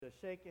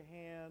shake a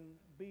hand,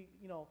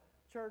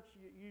 church,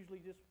 you usually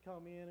just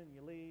come in and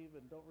you leave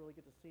and don't really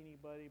get to see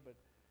anybody, but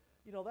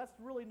that's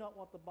really not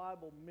what the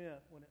Bible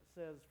meant when it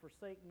says,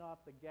 forsake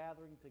not the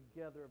gathering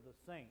together of the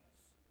saints.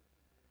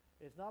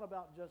 It's not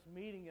about just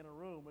meeting in a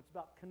room, it's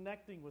about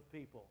connecting with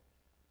people.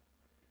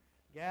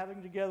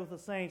 Gathering together with the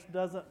saints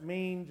doesn't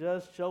mean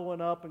just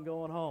showing up and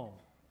going home.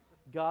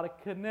 Got to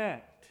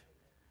connect.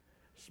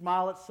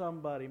 Smile at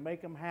somebody,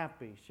 make them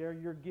happy, share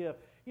your gift.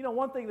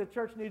 One thing the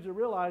church needs to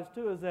realize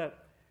too is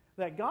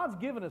that God's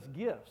given us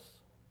gifts.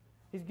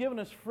 He's given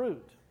us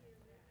fruit.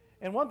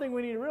 And one thing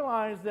we need to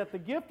realize that the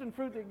gift and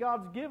fruit that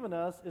God's given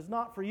us is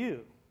not for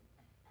you.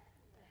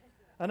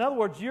 In other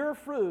words, your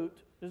fruit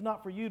is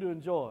not for you to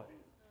enjoy.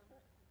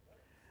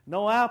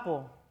 No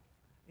apple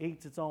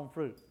eats its own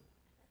fruit.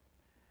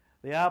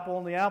 The apple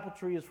on the apple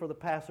tree is for the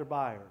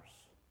passerbyers.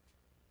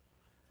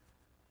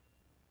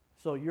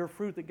 So your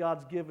fruit that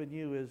God's given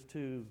you is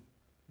to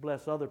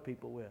bless other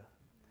people with.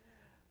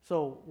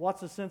 So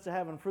what's the sense of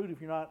having fruit if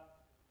you're not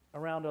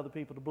around other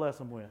people to bless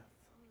them with?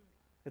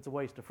 It's a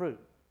waste of fruit.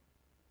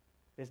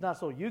 It's not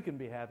so you can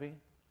be happy.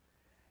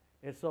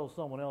 It's so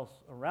someone else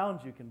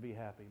around you can be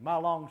happy. My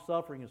long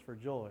suffering is for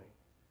joy.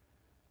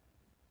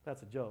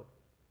 That's a joke.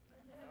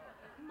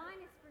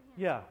 Mine is for him.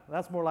 Yeah,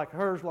 that's more like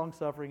hers long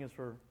suffering is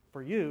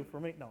for you, for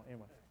me. No,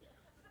 anyway.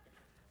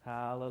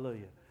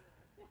 Hallelujah.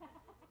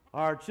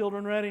 Are our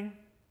children ready?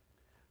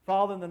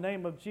 Father, in the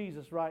name of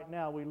Jesus, right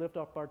now, we lift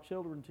up our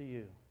children to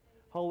you.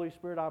 Holy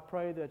Spirit, I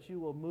pray that you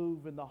will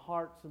move in the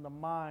hearts and the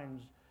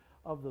minds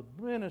of the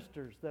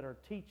ministers that are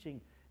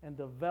teaching and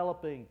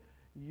developing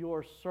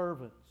your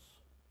servants,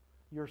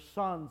 your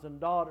sons and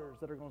daughters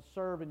that are going to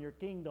serve in your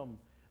kingdom,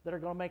 that are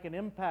going to make an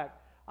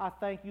impact. I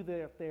thank you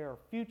that they are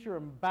future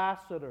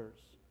ambassadors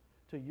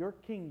to your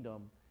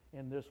kingdom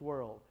in this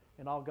world.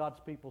 And all God's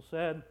people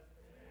said,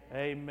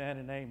 amen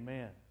and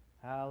amen.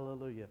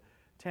 Hallelujah.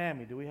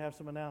 Tammy, do we have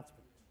some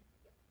announcements?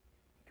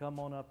 Come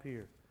on up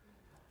here.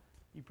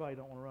 You probably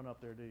don't want to run up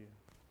there, do you?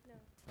 No.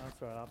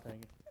 That's all right, I'll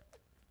take it.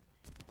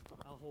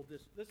 I'll hold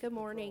this. Good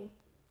morning.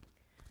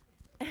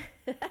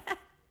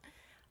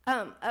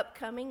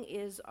 Upcoming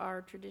is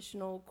our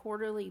traditional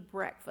quarterly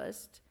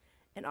breakfast,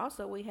 and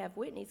also we have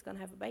Whitney's going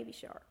to have a baby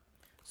shower.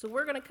 So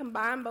we're going to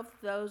combine both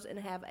of those and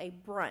have a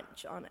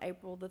brunch on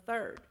April the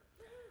 3rd.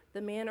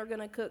 The men are going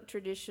to cook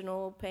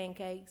traditional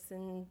pancakes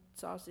and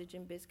sausage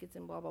and biscuits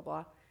and blah, blah,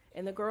 blah.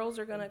 And the girls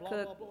are going to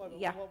cook,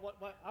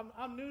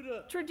 I'm new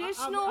to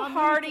traditional I'm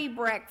hearty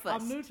breakfast.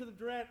 I'm new to the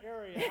Durant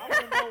area. I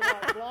don't know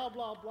what blah,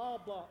 blah, blah,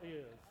 blah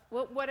is.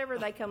 Well, whatever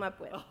they come up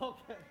with.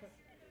 Okay.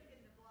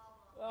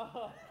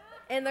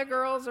 And the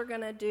girls are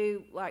going to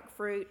do like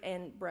fruit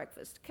and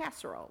breakfast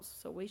casseroles.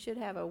 So we should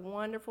have a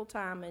wonderful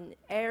time, and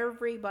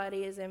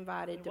everybody is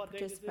invited And to what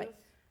date is participate.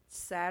 this?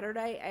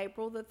 Saturday,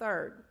 April the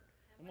 3rd,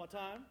 And what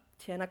time?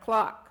 10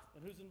 o'clock.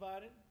 And who's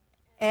invited?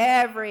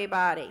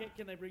 Everybody.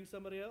 Can they bring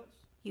somebody else?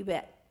 You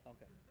bet.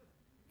 Okay.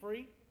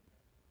 Free?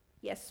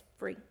 Yes,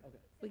 free. Okay.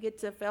 We get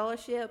to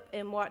fellowship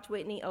and watch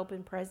Whitney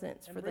open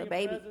presents And for bring the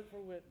baby. a present for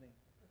Whitney.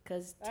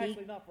 Because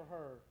Actually, not for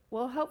her.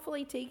 well,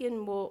 hopefully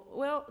Tegan will.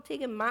 Well,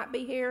 Tegan might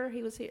be here.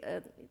 He was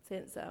here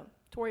since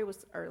Tori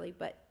was early,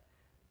 but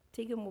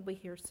Tegan will be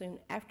here soon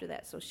after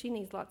that. So she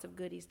needs lots of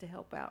goodies to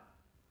help out.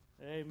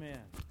 Amen.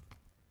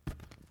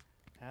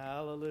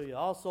 Hallelujah.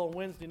 Also on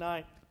Wednesday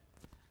night,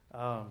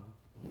 I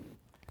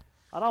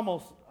don't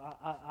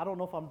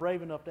know if I'm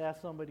brave enough to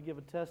ask somebody to give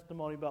a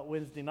testimony about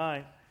Wednesday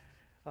night.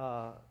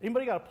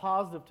 Anybody got a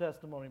positive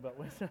testimony about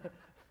Wednesday?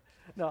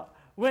 No.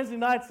 Wednesday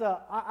nights,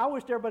 I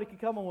wish everybody could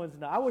come on Wednesday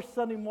night. I wish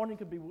Sunday morning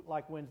could be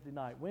like Wednesday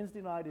night.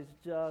 Wednesday night is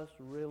just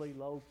really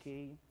low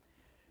key.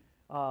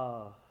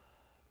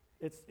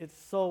 It's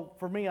so,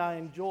 for me, I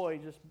enjoy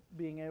just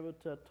being able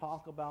to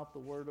talk about the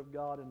Word of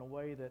God in a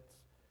way that's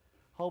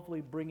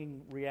hopefully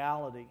bringing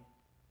reality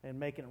and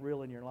making it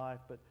real in your life.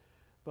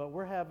 But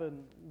we're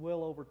having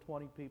well over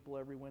 20 people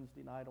every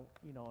Wednesday night,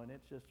 and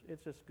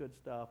it's just good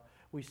stuff.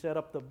 We set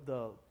up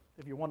the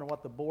if you're wondering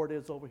what the board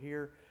is over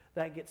here,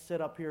 that gets set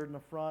up here in the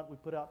front. We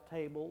put out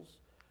tables.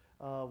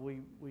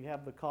 We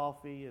have the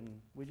coffee,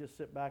 and we just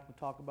sit back and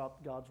talk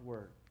about God's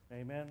Word.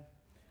 Amen?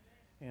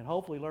 And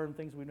hopefully learn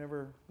things we've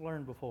never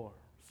learned before,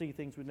 see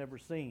things we've never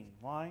seen.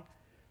 Why?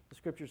 The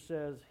Scripture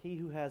says, he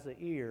who has an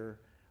ear,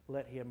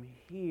 let him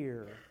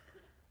hear,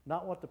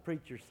 not what the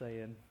preacher's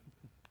saying,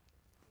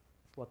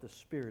 what the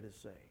Spirit is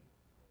saying.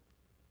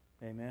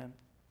 Amen?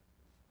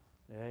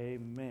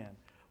 Amen.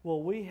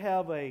 Well, we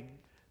have a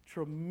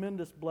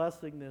tremendous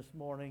blessing this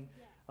morning.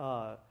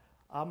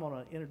 I'm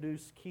going to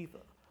introduce Keith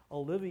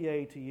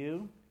Olivier to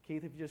you.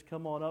 Keith, if you just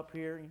come on up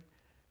here,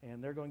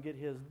 and they're going to get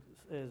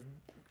his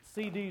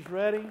CDs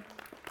ready.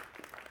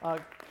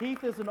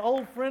 Keith is an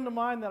old friend of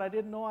mine that I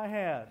didn't know I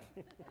had.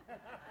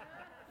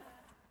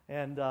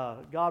 And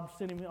God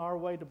sent him our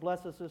way to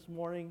bless us this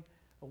morning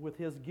with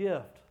his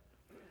gift.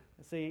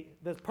 See,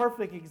 the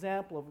perfect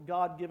example of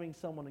God giving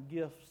someone a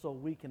gift so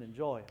we can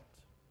enjoy it.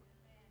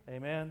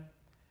 Amen.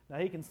 Now,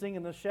 he can sing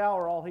in the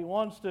shower all he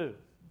wants to,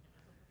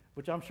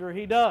 which I'm sure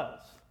he does.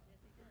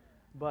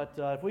 But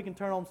if we can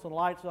turn on some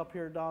lights up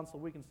here, Don, so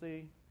we can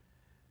see,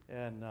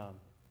 and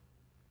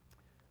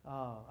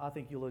I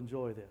think you'll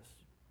enjoy this.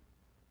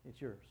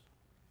 It's yours.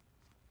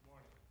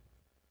 Morning.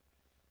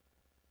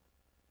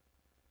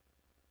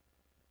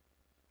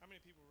 How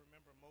many people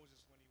remember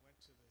Moses when he went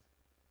to the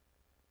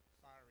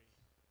fiery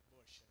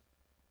bush and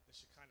the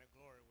Shekinah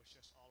glory was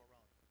just all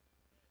around him?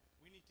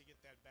 We need to get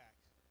that back.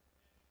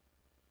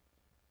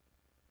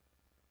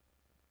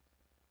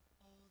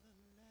 All the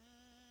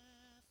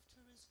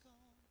laughter is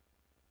gone,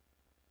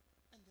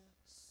 and the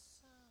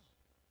sound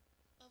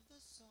of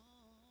the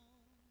song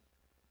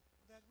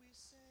that we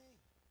sang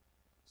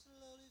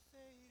slowly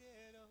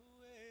faded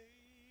away.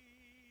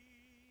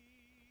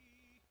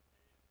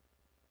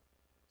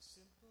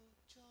 Simple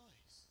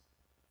joys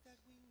that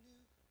we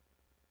knew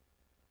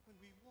when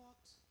we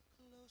walked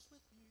close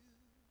with you,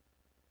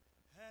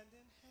 hand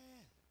in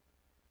hand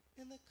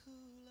in the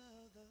cool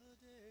of the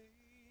day,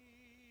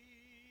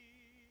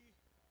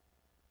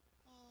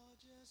 all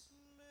just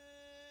memories.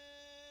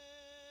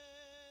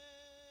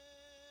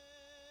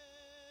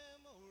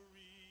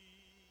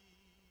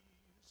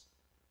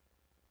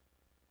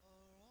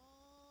 Or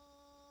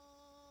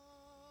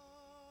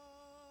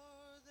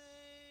are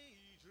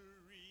they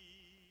dreams?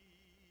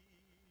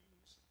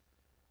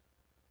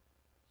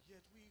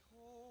 Yet we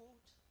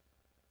hold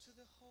to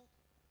the hope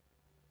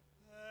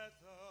that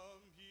the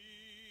music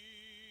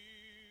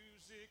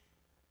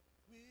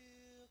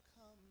will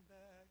come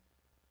back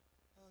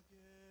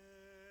again.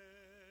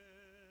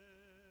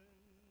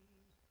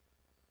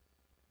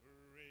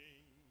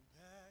 Bring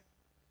back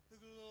the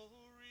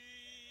glory.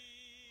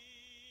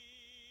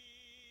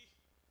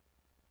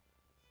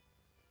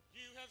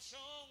 You have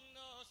shown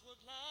us what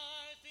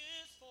life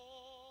is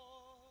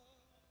for.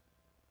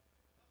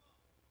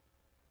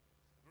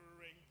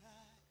 Bring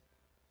back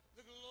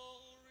the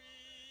glory.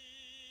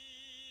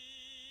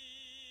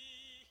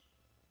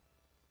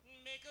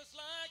 Make us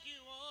like you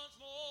once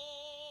more.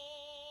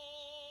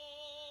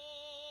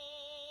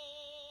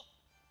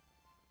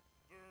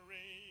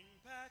 Bring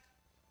back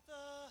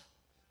the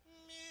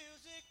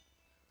music,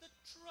 the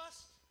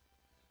trust,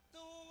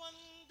 the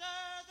wonder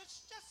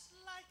that's just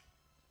like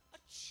a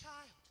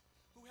child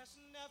who has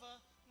never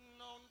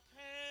known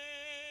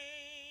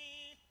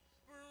pain.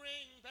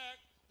 Bring back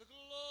the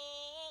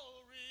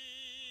glory.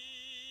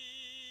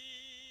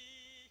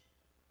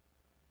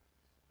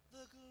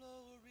 The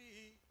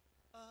glory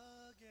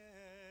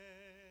again.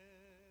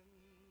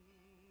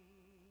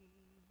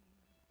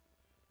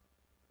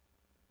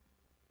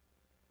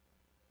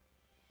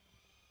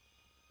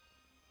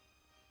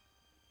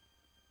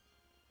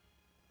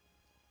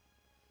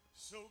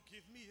 So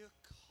give me a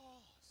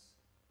cause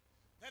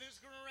that is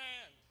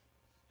grand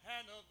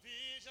and a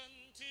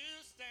vision to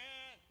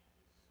stand,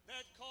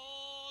 that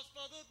cause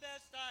for the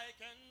best I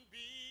can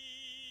be,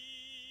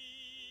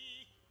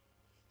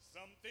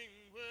 something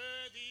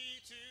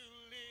worthy to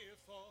live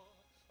for,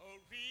 a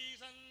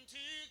reason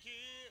to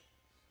give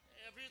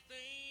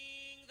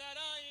everything that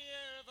I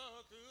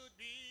ever could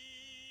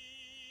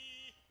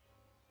be.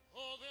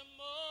 Oh, there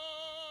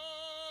must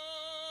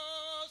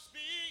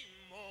be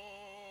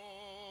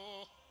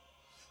more.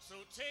 So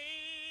take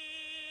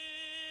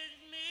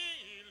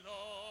me,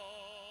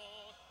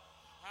 Lord,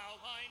 how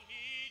I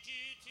need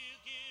you to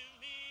give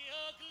me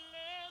a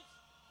glimpse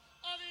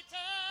of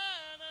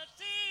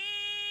eternity.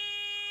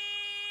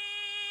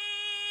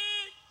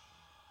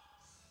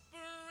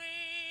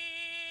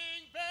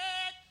 Bring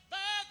back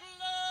the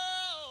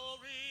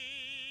glory.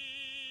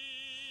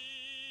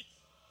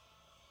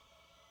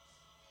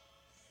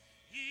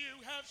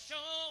 You have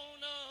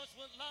shown us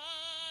what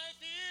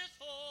life is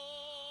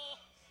for.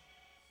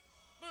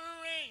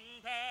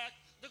 Bring back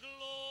the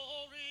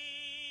glory.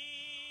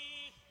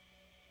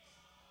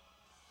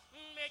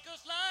 Make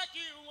us like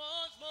you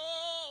once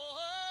more.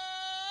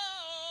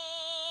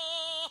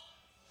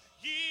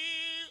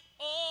 You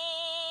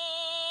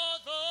are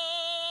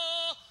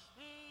the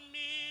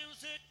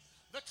music,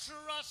 the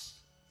trust,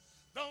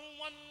 the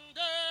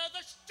wonder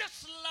that's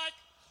just like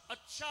a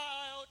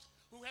child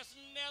who has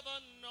never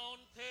known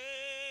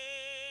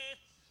pain.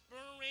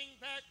 Bring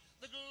back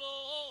the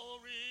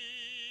glory.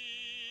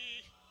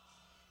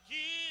 You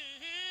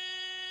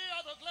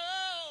are the glory.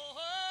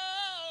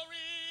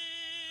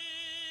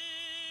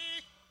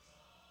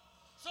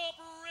 So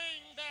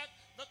bring back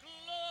the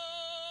glory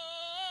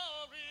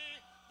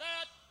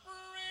that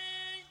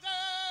brings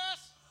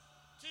us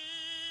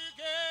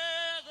together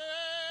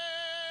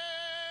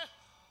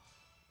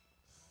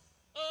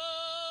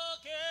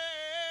again.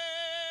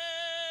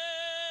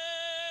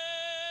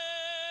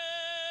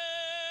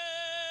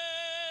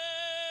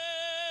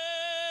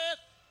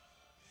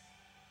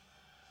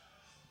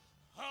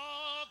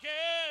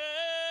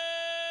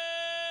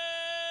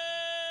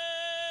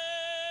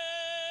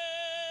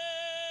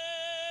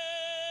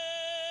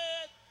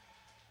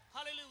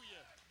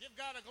 Hallelujah. Give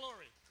God a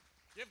glory.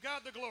 Give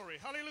God the glory.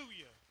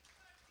 Hallelujah.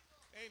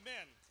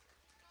 Amen.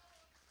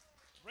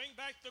 Bring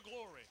back the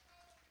glory.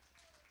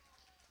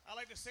 I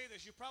like to say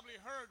this. You probably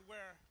heard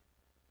where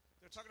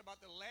they're talking about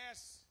the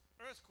last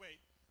earthquake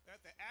that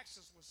the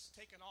axis was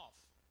taken off.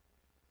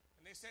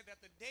 And they said that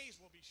the days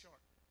will be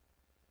short.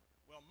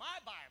 Well, my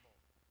Bible,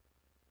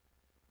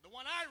 the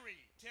one I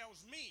read,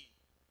 tells me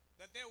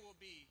that there will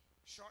be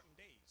shortened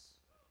days.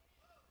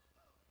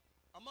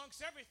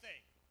 Amongst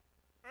everything,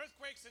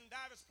 earthquakes in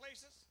diverse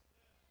places,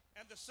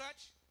 and the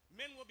such,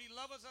 men will be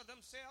lovers of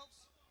themselves,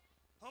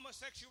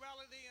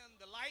 homosexuality and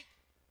the like.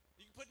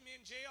 You can put me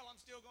in jail, I'm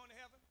still going to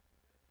heaven.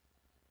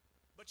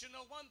 But you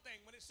know one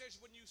thing, when it says,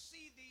 when you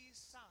see these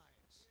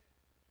signs,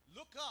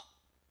 look up,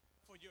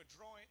 for your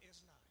drawing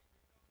is nigh.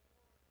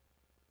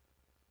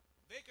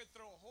 They could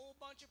throw a whole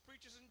bunch of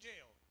preachers in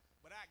jail,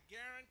 but I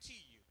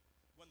guarantee you,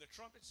 when the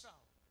trumpet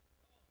sound,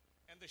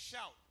 and the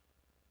shout,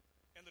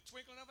 and the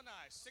twinkling of an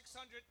eye,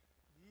 600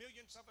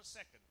 millionths of a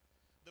second,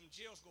 them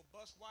jails go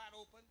bust wide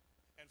open,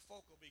 and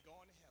folk will be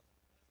going to heaven.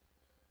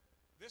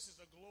 This is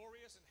a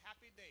glorious and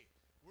happy day.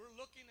 We're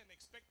looking and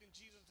expecting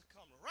Jesus to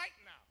come right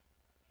now,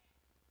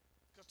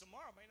 because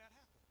tomorrow may not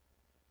happen.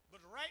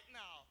 But right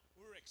now,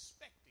 we're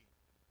expecting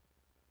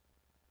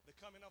the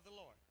coming of the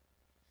Lord.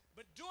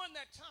 But during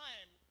that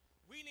time,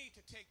 we need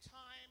to take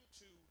time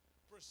to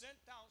present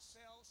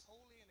ourselves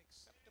holy and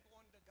acceptable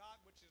unto God,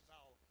 which is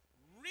our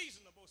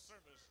reasonable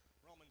service,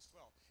 Romans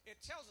 12.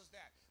 It tells us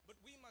that. But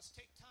we must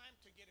take time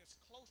to get as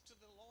close to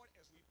the Lord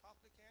as we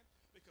possibly can,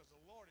 because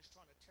the Lord is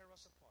trying to tear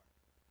us apart.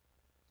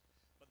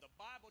 But the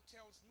Bible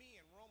tells me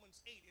in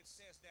Romans 8, it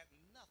says that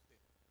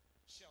nothing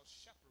shall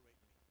separate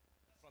me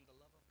from the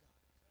love of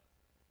God.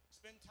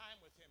 Spend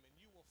time with him, and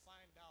you will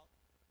find out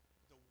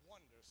the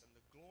wonders and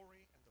the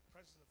glory and the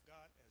presence of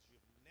God as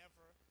you've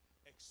never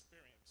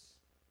experienced.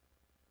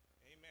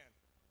 Amen.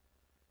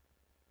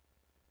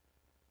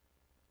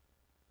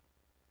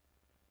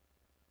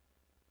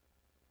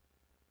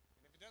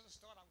 And if it doesn't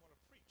start, I'm going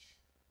to preach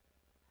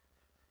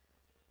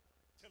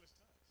till it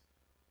starts.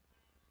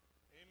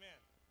 Amen.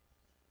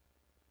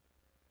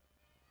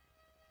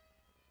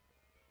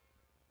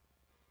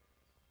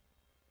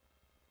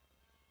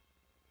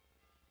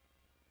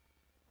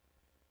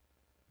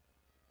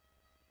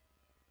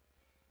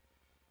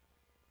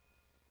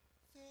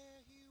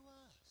 There he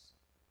was,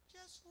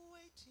 just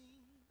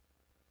waiting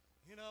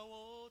in our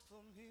old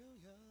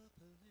familiar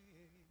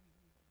place,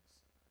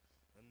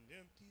 an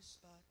empty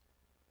spot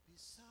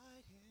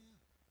beside him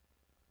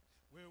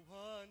where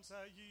once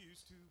I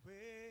used to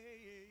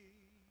wait,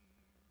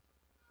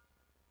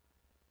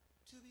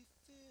 to be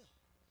filled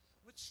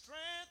with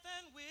strength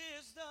and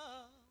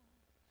wisdom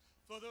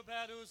for the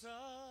battles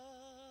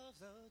of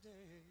the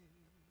day.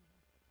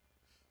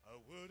 I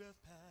would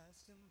have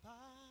passed him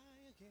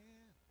by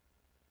again,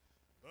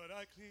 but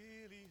I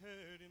clearly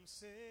heard him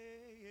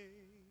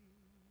say,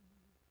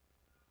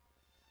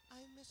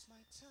 I miss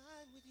my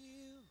time with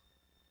you.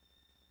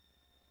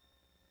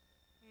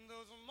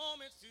 Those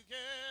moments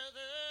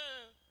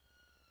together,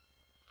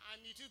 I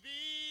need to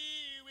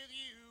be with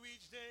you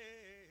each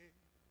day.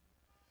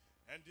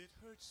 And it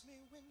hurts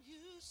me when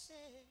you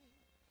say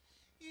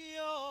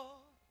you're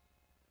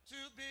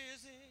too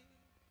busy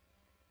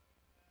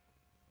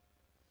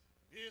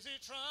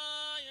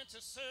trying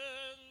to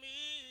serve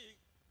me.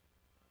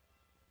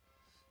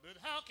 But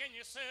how can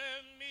you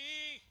serve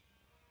me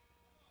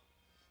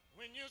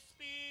when your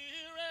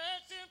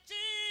spirit's empty?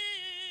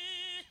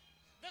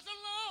 There's a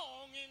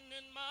longing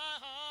in my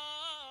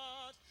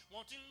heart,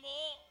 wanting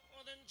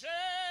more than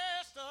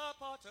just a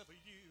part of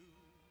you.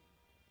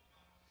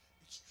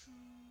 It's true,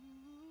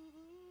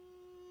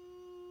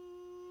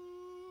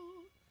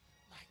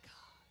 my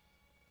God,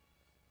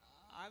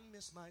 I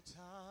miss my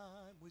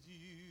time with you.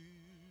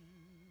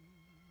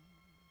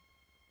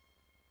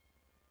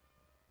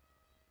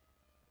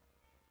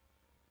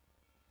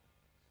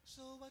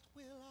 So what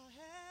will I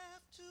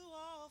have to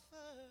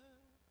offer?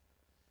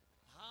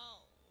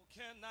 How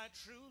can I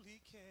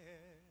truly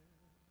care?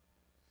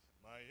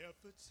 My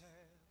efforts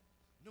have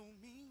no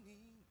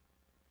meaning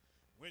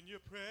when your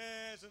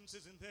presence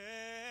isn't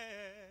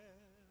there.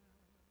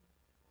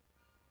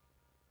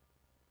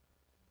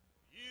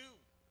 You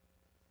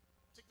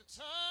take the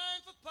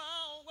time for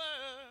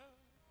power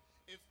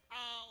if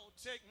I'll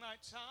take my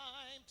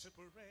time to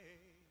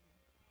pray.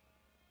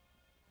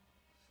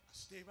 I'll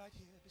stay right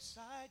here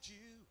beside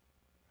you,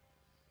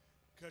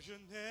 'cause you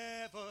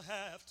never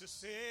have to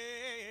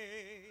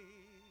say,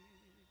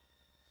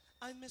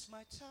 I miss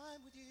my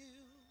time with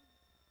you.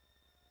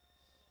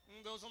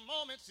 Those are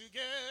moments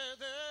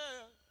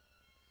together,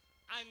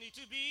 I need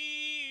to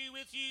be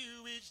with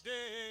you each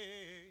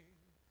day.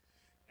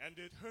 And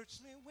it hurts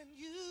me when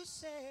you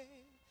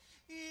say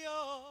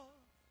you're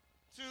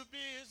too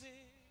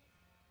busy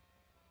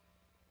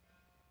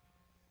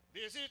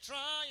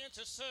trying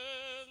to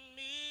serve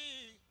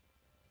me.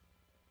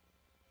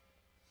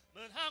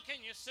 But how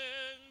can you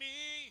serve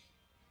me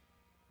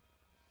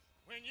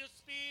when your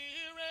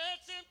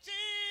spirit's empty?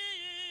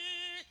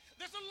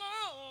 There's a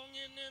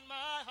longing in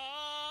my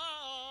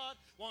heart,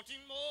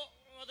 wanting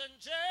more than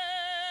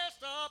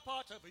just a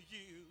part of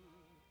you.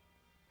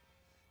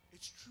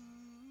 It's true,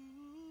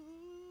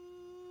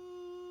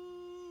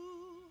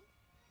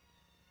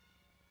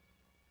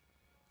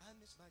 I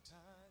miss my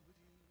time with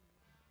you.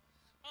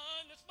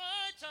 I miss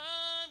my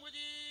time with you.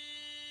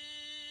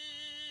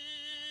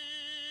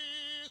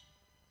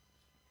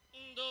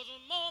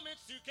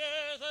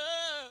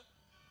 together.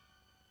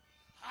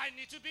 I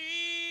need to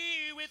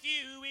be with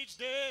you each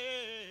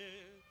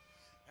day.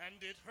 And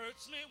it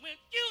hurts me when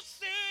you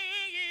say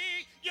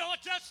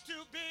you're just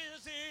too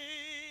busy.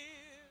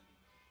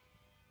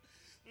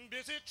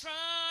 Busy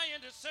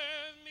trying to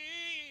serve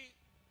me.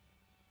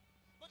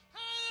 But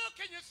how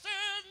can you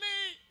serve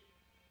me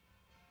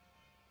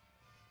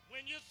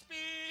when your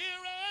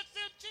spirit's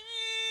empty?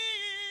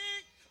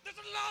 There's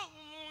a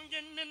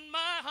longing in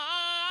my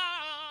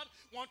heart,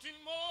 wanting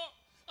more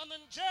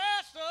than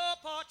just a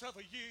part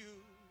of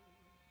you.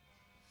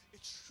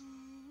 It's true.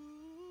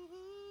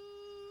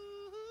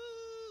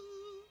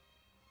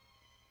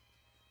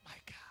 My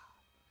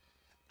God,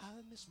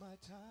 I miss my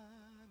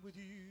time with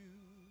you.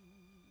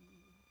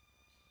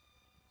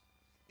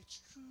 It's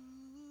true.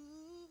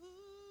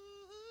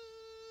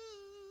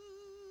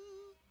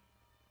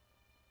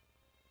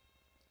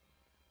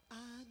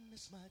 I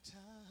miss my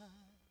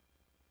time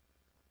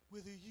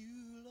with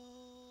you, Lord.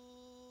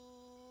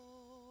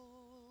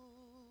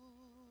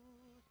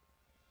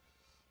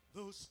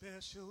 Those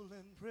special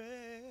and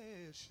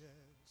precious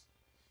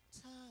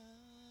times.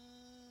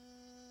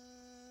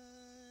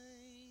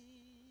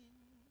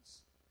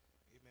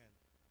 Amen.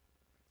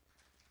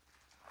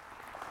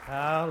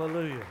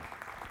 Hallelujah.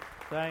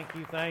 Thank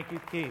you,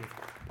 Keith.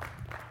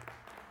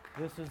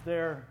 This is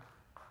their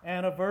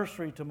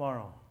anniversary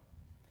tomorrow.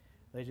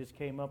 They just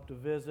came up to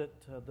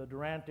visit the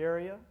Durant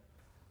area.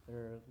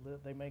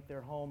 They make their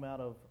home out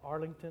of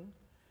Arlington,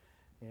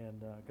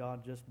 and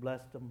God just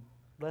blessed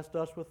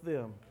us with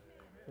them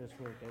this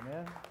week.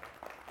 Amen.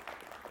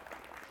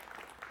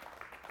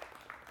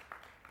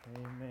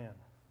 Amen.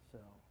 So,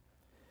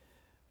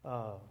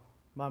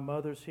 my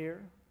mother's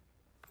here.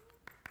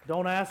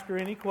 Don't ask her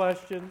any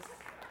questions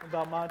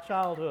about my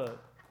childhood.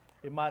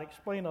 It might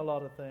explain a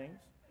lot of things.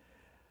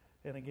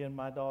 And again,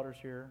 my daughter's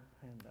here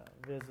and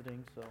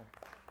visiting. So,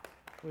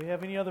 we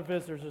have any other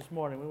visitors this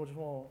morning? We just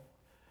want to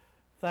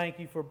thank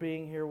you for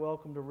being here.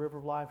 Welcome to River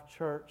of Life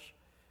Church.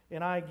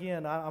 And I'm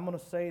going to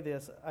say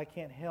this. I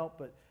can't help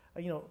but,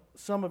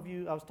 some of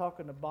you, I was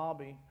talking to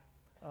Bobby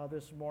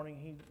this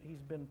morning.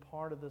 He's been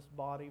part of this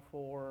body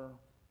for,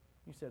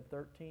 you said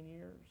 13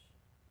 years?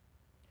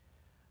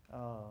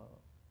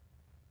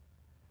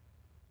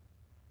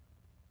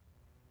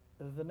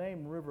 The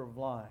name River of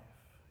Life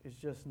is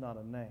just not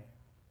a name.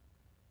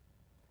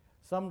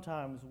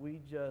 Sometimes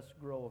we just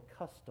grow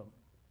accustomed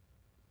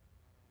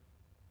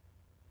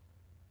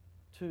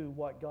to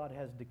what God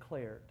has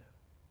declared.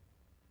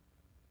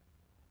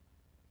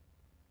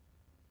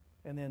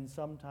 And then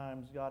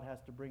sometimes God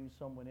has to bring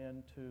someone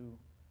in to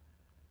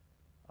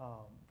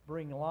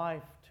bring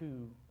life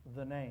to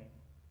the name.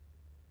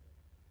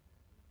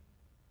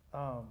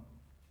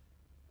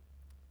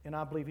 And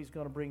I believe He's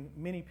going to bring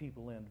many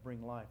people in to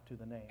bring life to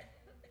the name.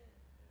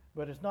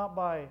 But it's not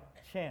by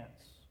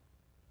chance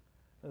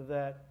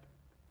that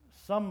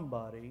some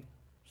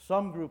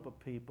group of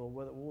people,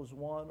 whether it was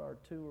one or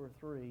two or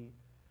three,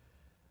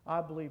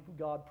 I believe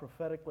God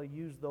prophetically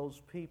used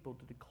those people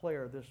to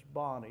declare this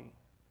body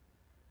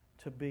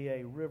to be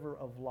a river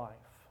of life.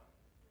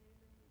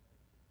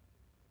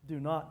 Do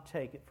not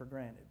take it for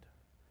granted.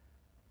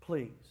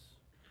 Please.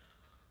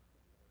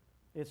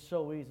 It's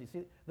so easy.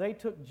 See, they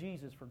took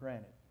Jesus for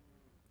granted.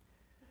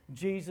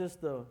 Jesus,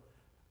 the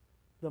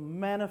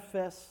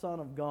manifest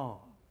Son of God.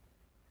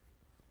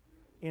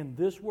 In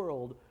this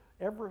world,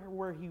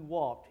 everywhere He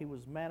walked, He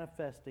was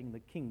manifesting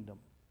the kingdom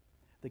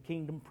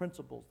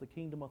principles, the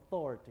kingdom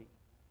authority,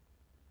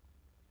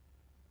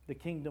 the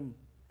kingdom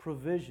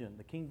provision,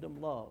 the kingdom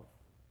love,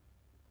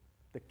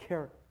 the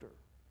character.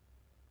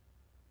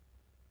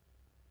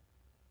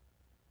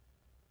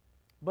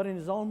 But in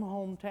His own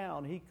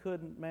hometown, He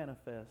couldn't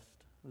manifest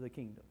the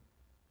kingdom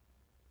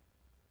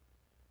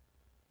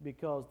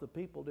because the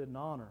people didn't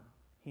honor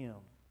Him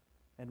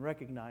and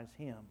recognize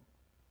Him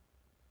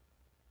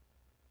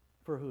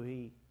for who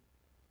He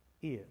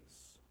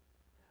is.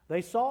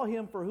 They saw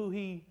Him for who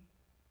He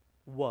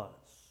was,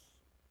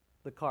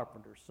 the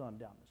carpenter's son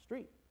down the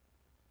street.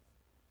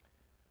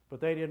 But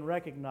they didn't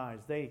recognize,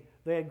 they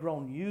had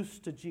grown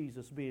used to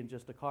Jesus being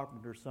just a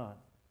carpenter's son.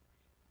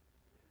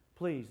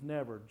 Please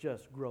never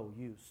just grow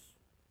used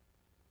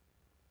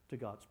to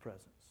God's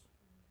presence.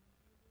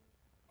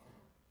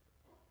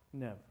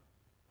 Never.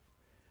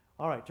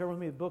 All right, turn with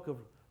me to the book of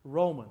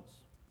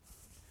Romans.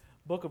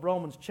 Book of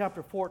Romans,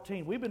 chapter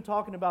 14. We've been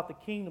talking about the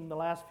kingdom the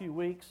last few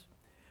weeks.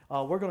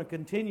 We're going to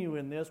continue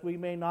in this. We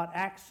may not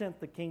accent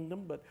the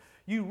kingdom, but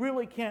you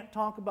really can't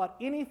talk about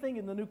anything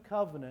in the new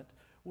covenant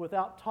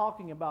without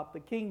talking about the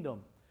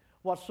kingdom.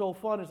 What's so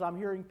fun is I'm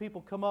hearing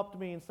people come up to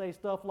me and say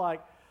stuff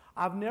like,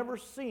 I never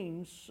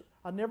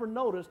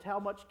noticed how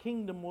much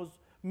kingdom was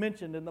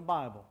mentioned in the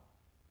Bible.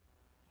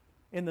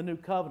 In the new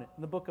covenant,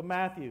 in the book of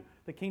Matthew,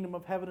 the kingdom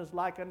of heaven is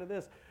like unto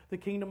this, the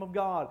kingdom of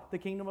God, the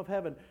kingdom of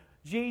heaven.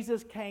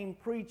 Jesus came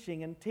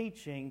preaching and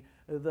teaching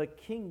the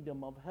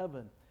kingdom of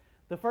heaven.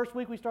 The first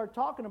week we started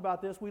talking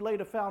about this, we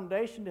laid a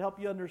foundation to help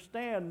you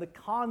understand the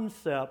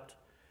concept.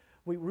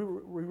 We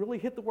really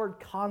hit the word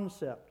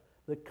concept.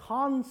 The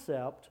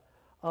concept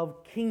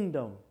of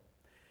kingdom.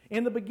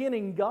 In the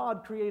beginning,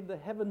 God created the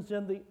heavens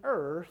and the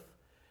earth.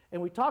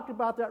 And we talked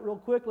about that real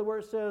quickly where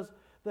it says,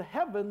 the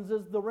heavens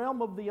is the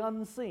realm of the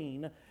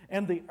unseen,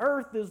 and the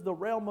earth is the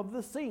realm of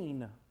the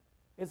seen.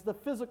 It's the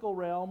physical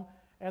realm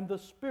and the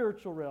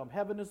spiritual realm.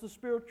 Heaven is the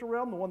spiritual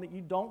realm, the one that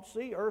you don't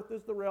see. Earth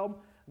is the realm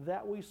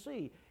that we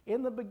see.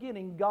 In the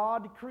beginning,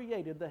 God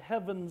created the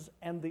heavens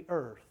and the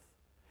earth.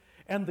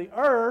 And the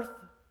earth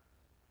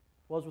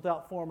was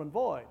without form and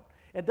void.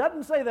 It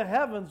doesn't say the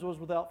heavens was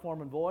without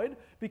form and void,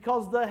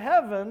 because the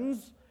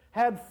heavens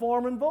had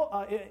form and void.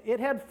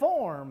 It had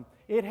form.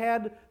 It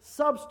had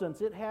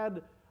substance. It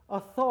had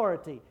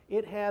authority.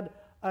 It had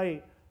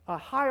a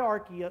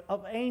hierarchy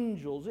of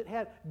angels.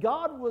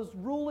 God was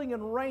ruling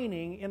and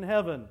reigning in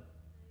heaven.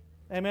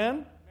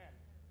 Amen?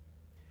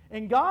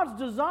 And God's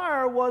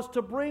desire was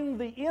to bring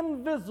the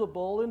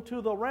invisible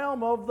into the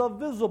realm of the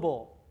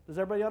visible. Does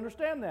everybody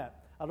understand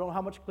that? I don't know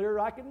how much clearer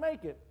I can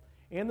make it.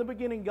 In the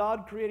beginning,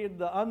 God created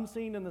the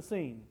unseen and the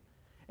seen.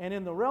 And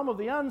in the realm of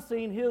the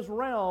unseen, His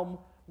realm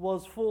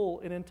was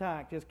full and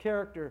intact. His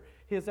character,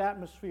 His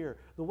atmosphere,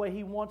 the way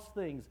He wants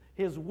things,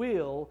 His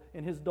will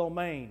and His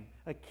domain.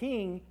 A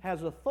king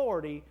has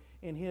authority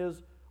in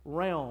his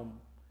realm.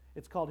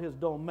 It's called his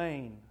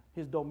domain,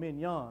 his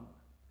dominion.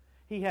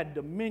 He had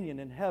dominion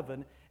in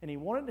heaven, and he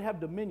wanted to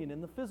have dominion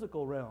in the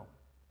physical realm.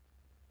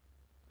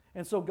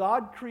 And so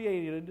God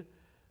created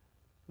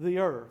the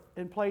earth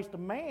and placed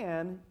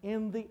man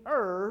in the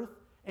earth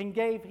and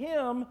gave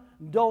him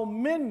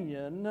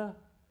dominion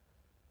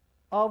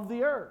of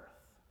the earth.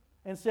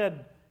 And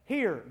said,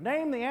 here,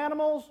 name the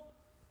animals,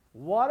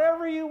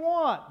 whatever you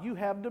want, you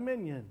have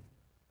dominion.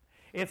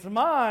 It's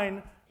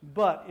mine,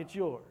 but it's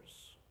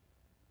yours.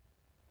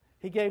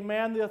 He gave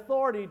man the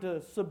authority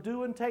to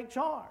subdue and take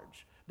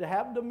charge, to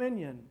have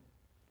dominion.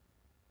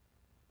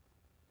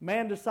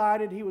 Man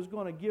decided he was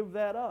going to give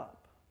that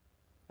up.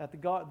 At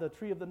the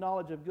tree of the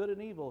knowledge of good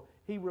and evil,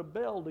 he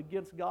rebelled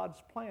against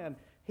God's plan.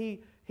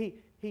 He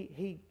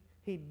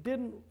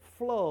didn't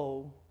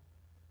flow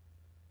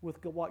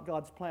with what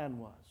God's plan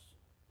was.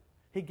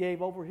 He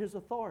gave over his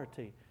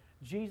authority.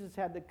 Jesus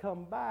had to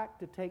come back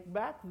to take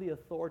back the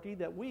authority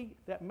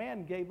that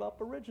man gave up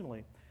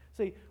originally.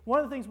 See,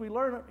 one of the things we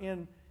learn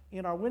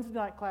in our Wednesday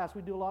night class,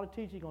 we do a lot of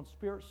teaching on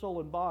spirit,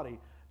 soul, and body.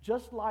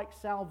 Just like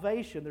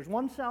salvation, there's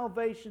one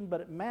salvation,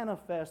 but it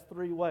manifests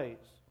three ways.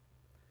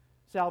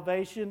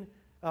 Salvation,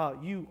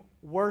 you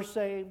were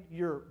saved,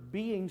 you're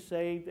being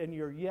saved, and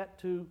you're yet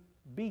to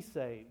be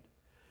saved.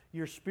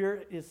 Your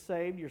spirit is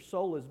saved, your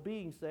soul is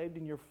being saved,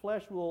 and your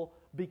flesh will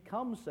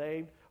become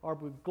saved or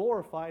be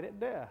glorified at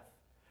death.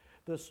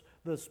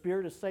 The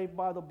spirit is saved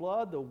by the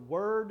blood. The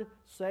word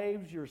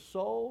saves your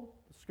soul.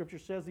 The scripture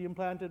says the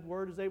implanted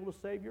word is able to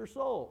save your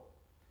soul.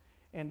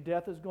 And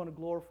death is going to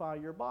glorify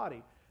your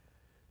body.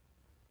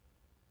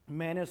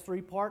 Man is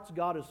three parts.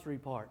 God is three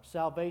parts.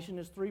 Salvation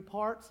is three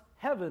parts.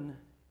 Heaven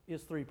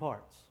is three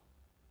parts.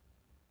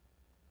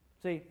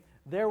 See,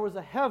 there was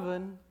a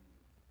heaven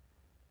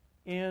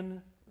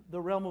in the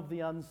realm of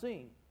the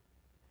unseen.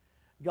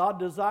 God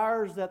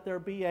desires that there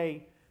be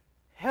a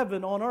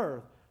heaven on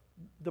earth.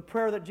 The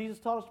prayer that Jesus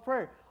taught us to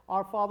pray,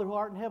 our Father who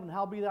art in heaven,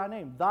 hallowed be thy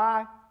name.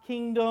 Thy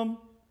kingdom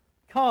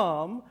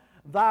come,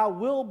 thy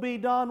will be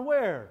done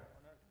where?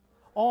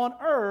 On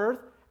earth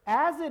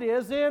as it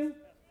is in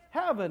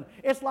heaven.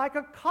 It's like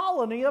a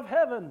colony of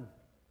heaven.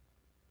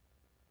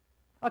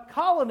 A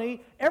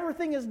colony,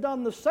 everything is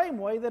done the same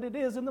way that it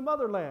is in the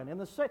motherland,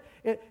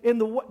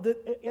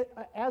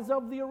 as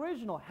of the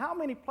original. How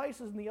many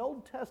places in the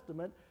Old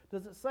Testament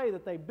does it say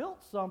that they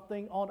built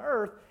something on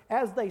earth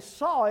as they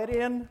saw it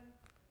in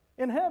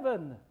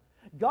heaven?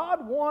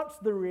 God wants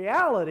the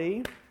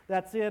reality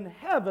that's in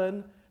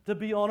heaven to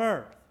be on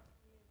earth.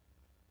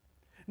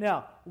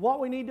 Now, what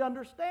we need to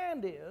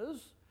understand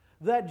is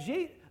that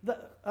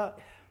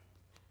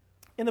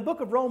in the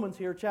book of Romans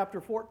here, chapter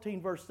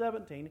 14, verse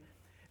 17,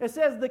 it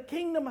says the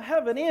kingdom of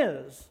heaven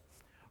is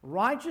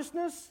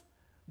righteousness,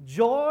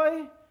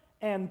 joy,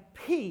 and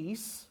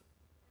peace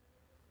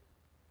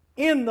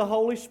in the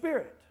Holy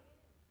Spirit.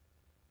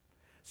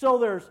 So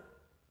there's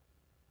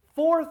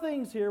four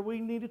things here we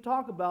need to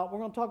talk about. We're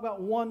going to talk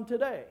about one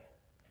today.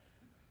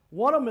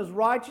 One of them is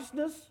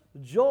righteousness,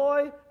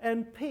 joy,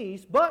 and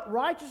peace. But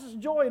righteousness,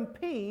 joy, and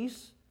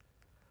peace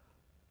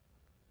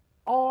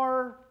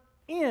are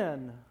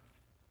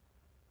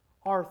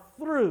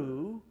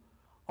through,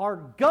 are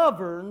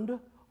governed,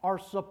 are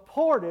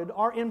supported,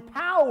 are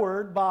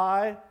empowered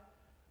by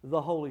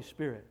the Holy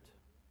Spirit.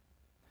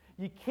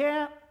 You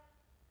can't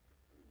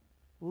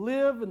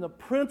live in the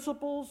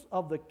principles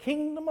of the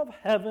kingdom of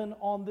heaven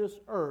on this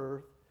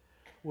earth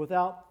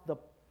without the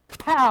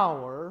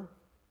power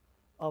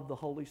of the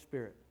Holy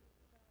Spirit.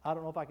 I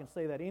don't know if I can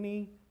say that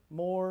any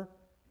more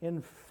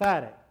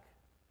emphatic.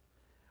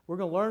 We're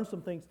going to learn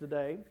some things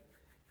today,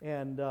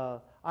 and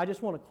I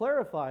just want to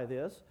clarify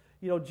this.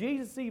 You know,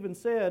 Jesus even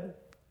said,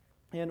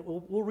 and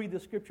we'll read the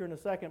scripture in a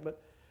second,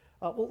 but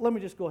let me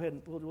just go ahead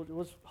and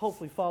let's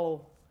hopefully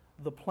follow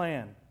the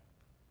plan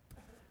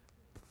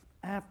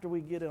after we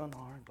get on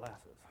our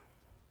glasses.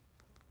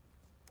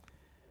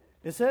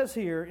 It says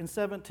here in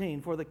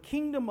 17, "For the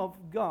kingdom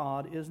of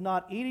God is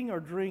not eating or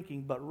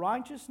drinking, but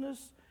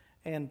righteousness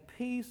and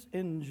peace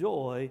and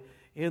joy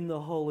in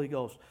the Holy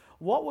Ghost."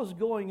 What was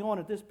going on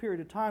at this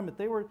period of time that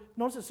they were,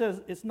 notice it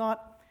says it's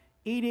not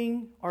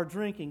eating or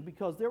drinking,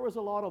 because there was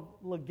a lot of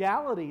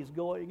legalities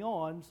going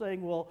on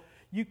saying, well,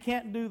 you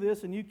can't do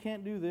this and you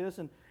can't do this,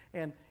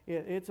 and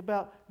it's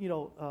about,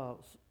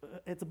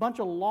 it's a bunch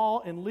of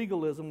law and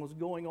legalism was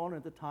going on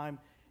at the time.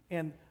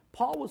 And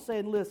Paul was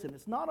saying, listen,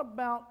 it's not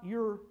about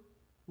your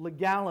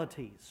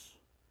legalities,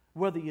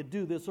 whether you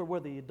do this or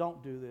whether you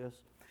don't do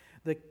this.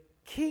 The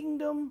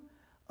kingdom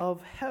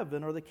of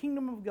heaven, or the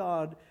kingdom of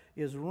God,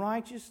 is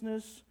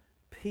righteousness,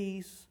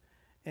 peace,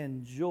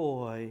 and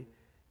joy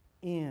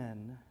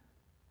in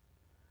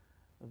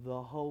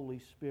the Holy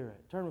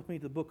Spirit. Turn with me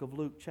to the book of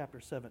Luke, chapter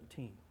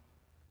 17.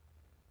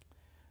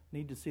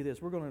 Need to see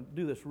this. We're going to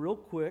do this real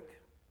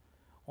quick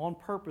on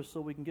purpose so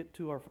we can get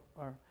to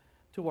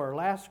our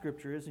last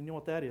scripture is, and you know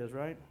what that is,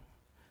 right?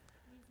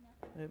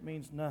 It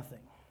means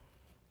nothing.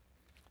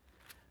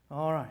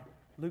 All right.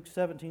 Luke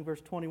 17,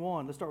 verse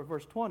 21. Let's start with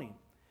verse 20.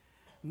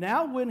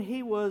 "Now when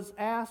he was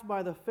asked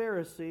by the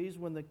Pharisees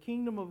when the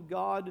kingdom of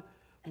God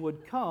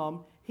would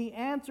come, he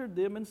answered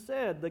them and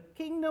said, 'The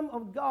kingdom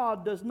of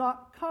God does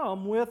not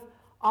come with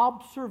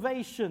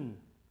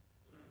observation,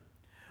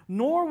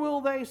 nor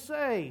will they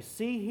say,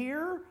 see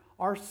here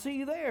or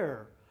see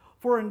there.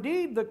 For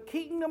indeed the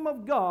kingdom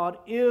of God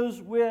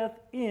is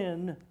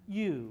within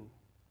you.'"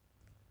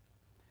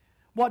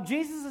 What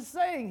Jesus is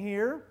saying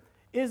here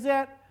is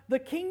that the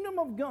kingdom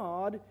of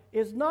God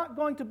is not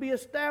going to be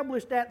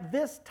established at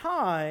this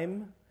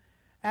time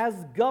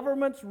as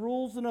governments,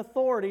 rules, and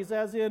authorities,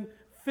 as in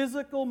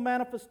physical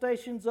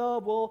manifestations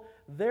of, well,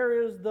 there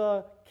is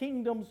the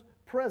kingdom's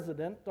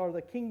president or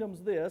the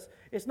kingdom's this.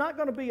 It's not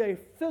going to be a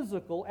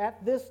physical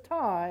at this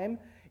time.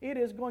 It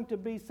is going to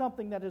be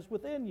something that is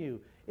within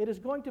you. It is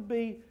going to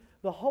be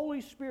the Holy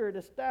Spirit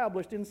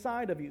established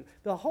inside of you.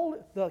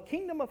 The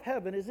kingdom of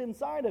heaven is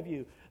inside of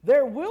you.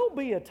 There will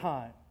be a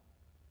time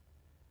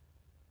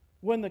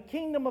when the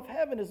kingdom of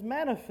heaven is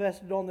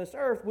manifested on this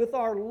earth with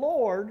our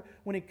Lord,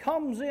 when He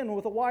comes in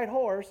with a white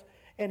horse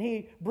and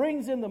He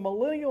brings in the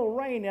millennial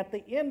reign at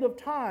the end of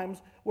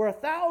times, where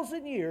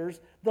 1,000 years,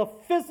 the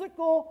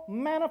physical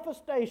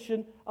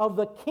manifestation of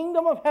the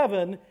kingdom of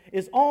heaven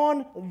is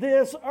on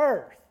this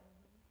earth.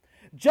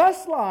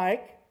 Just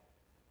like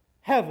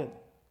heaven.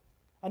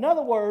 In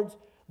other words,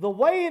 the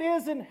way it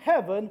is in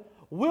heaven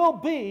will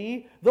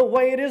be the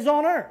way it is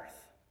on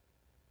earth.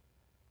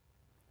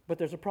 But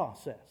there's a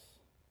process.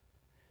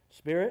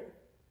 Spirit,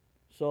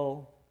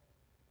 soul,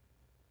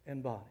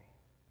 and body.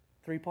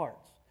 3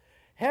 parts.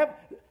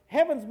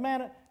 Heaven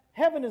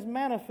is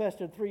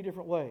manifested 3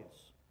 different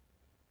ways.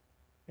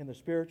 In the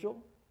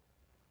spiritual,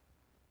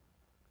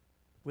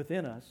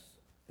 within us,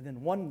 and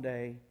then one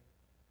day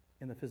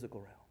in the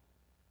physical realm.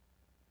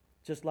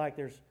 Just like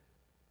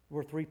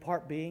we're a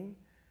 3-part being.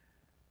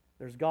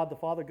 There's God the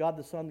Father, God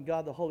the Son,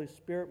 God the Holy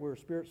Spirit. We're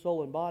spirit,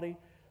 soul, and body.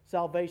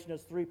 Salvation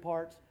is 3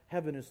 parts.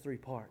 Heaven is 3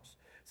 parts.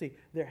 See,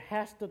 there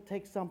has to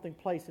take something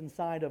place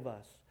inside of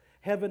us.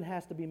 Heaven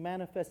has to be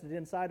manifested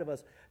inside of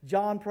us.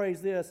 John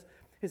prays this.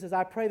 He says,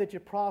 "I pray that you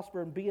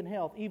prosper and be in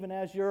health, even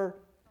as your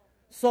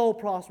soul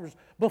prospers."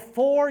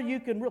 Before you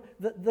can...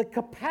 The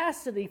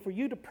capacity for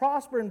you to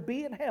prosper and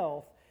be in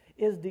health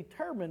is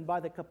determined by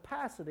the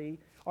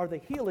capacity or the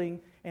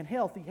healing and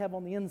health you have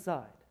on the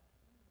inside.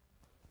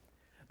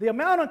 The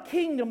amount of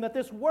kingdom that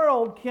this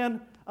world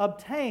can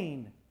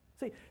obtain.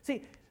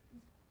 See,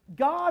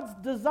 God's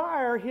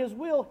desire, His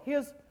will,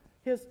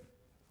 His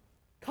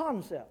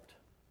concept.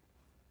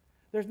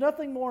 There's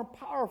nothing more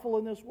powerful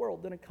in this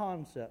world than a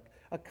concept.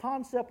 A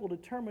concept will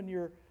determine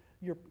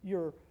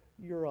your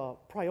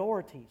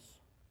priorities.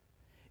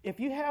 If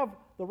you have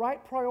the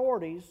right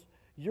priorities,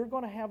 you're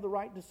going to have the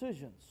right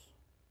decisions.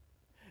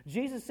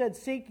 Jesus said,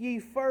 "Seek ye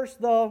first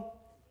the..."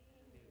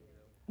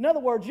 In other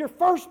words, your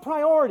first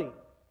priority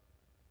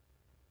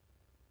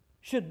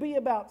should be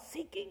about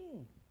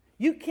seeking.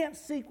 You can't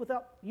seek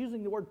without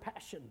using the word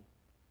passion.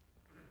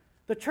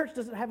 The church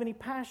doesn't have any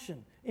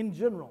passion in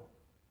general.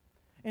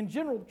 In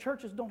general,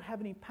 churches don't have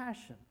any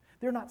passion.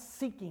 They're not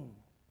seeking.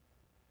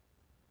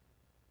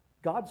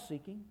 God's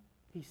seeking.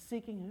 He's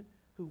seeking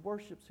who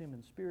worships Him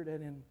in spirit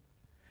and in...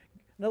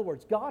 In other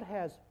words, God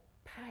has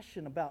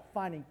passion about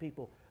finding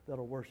people that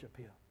will worship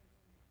Him.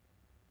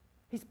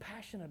 He's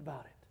passionate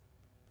about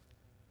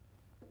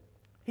it.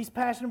 He's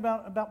passionate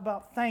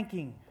about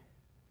thanking.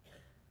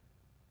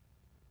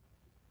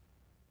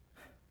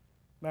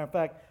 Matter of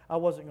fact, I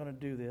wasn't going to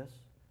do this,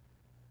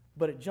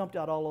 but it jumped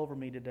out all over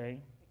me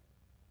today.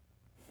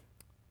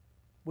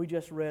 We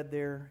just read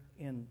there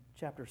in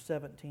chapter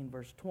 17,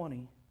 verse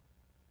 20.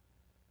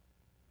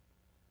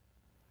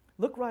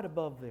 Look right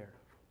above there.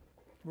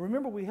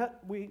 Remember,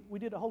 we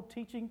did a whole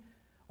teaching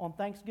on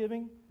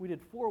Thanksgiving. We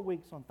did 4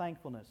 weeks on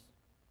thankfulness.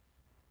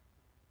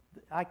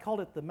 I called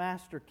it the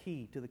master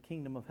key to the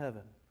kingdom of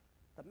heaven.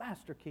 The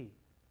master key.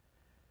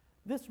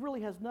 This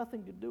really has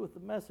nothing to do with the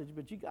message,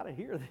 but you got to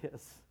hear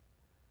this.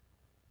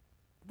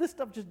 This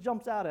stuff just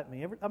jumps out at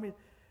me.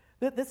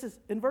 This is,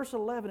 in verse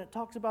 11, it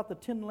talks about the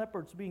 10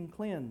 lepers being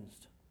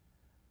cleansed.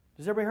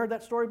 Has everybody heard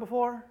that story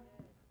before?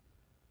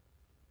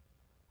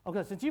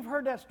 Okay, since you've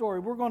heard that story,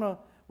 we're going to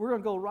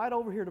go right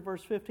over here to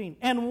verse 15.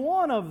 And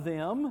one of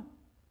them,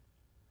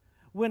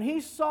 when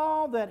he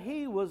saw that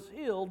he was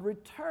healed,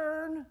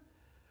 returned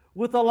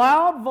with a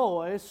loud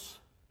voice,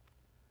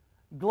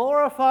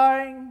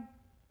 glorifying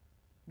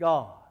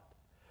God.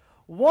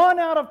 1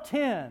 out of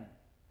 10.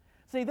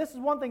 See, this is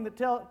one thing that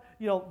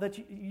that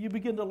you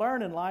begin to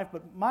learn in life,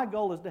 but my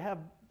goal is to have,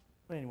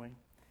 anyway.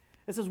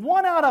 It says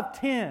 1 out of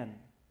 10.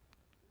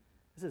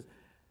 It says,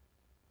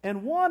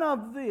 and one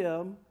of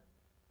them,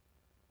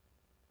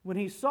 when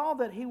he saw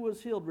that he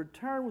was healed,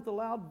 returned with a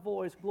loud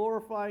voice,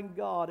 glorifying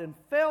God, and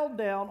fell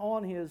down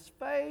on his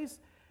face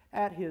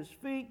at his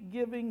feet,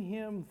 giving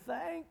him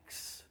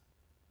thanks.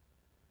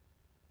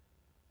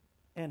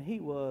 And he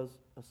was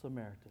a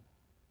Samaritan.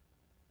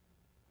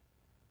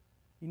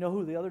 You know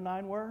who the other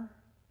 9 were?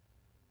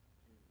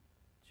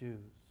 Jews.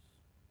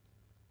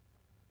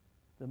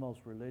 The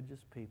most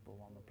religious people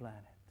on the planet.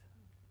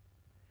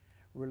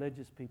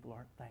 Religious people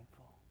aren't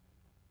thankful,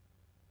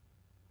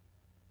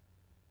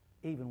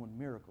 even when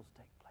miracles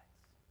take place.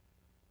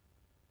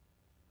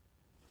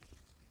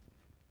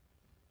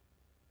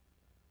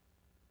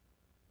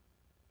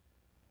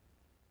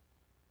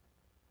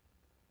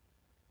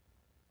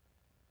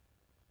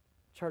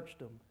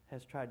 Churchdom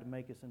has tried to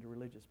make us into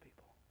religious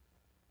people.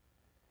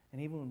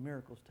 And even when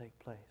miracles take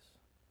place,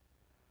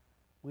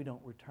 we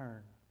don't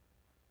return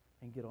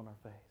and get on our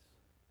face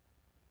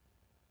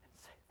and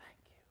say thank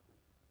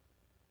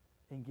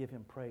you and give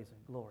Him praise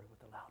and glory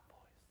with a loud voice.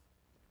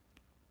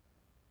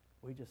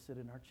 We just sit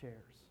in our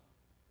chairs,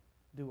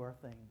 do our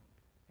thing,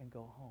 and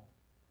go home.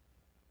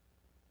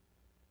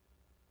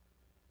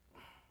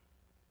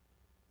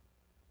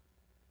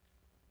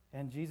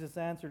 And Jesus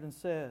answered and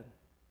said,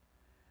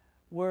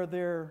 Were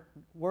there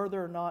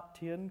not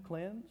 10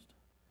 cleansed?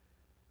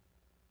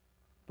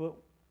 But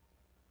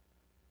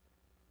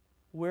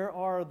where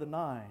are the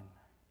 9?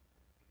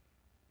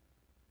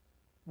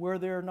 Were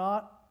there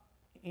not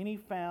any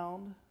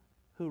found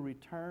who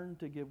returned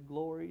to give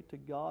glory to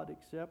God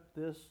except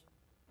this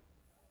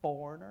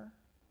foreigner?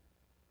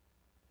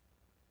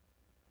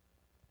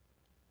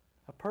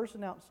 A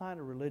person outside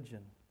of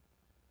religion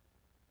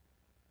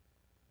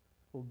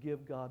will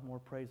give God more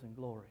praise and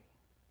glory.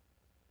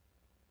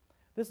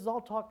 This is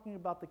all talking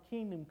about the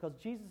kingdom because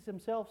Jesus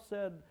Himself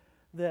said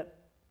that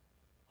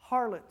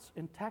harlots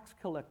and tax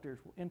collectors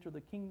will enter the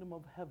kingdom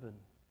of heaven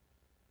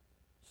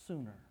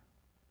sooner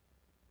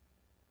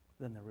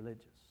than the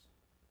religious.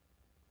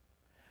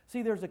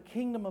 See, there's a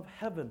kingdom of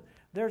heaven.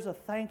 There's a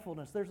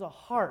thankfulness. There's a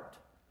heart.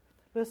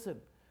 Listen,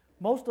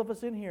 most of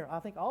us in here, I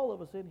think all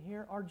of us in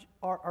here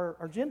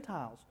are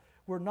Gentiles.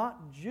 We're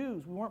not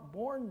Jews. We weren't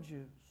born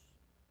Jews.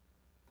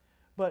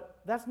 But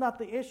that's not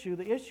the issue.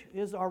 The issue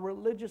is our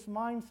religious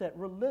mindset.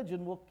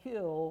 Religion will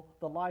kill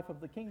the life of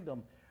the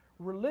kingdom.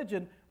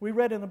 Religion, we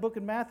read in the book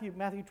of Matthew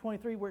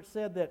 23, where it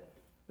said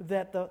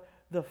that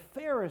the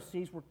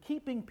Pharisees were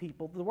keeping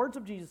people. The words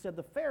of Jesus said,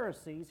 the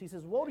Pharisees, He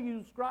says, woe to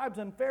you scribes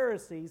and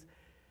Pharisees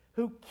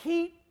who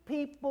keep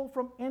people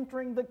from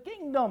entering the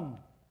kingdom.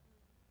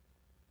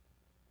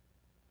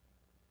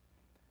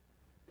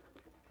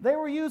 They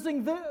were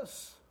using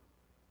this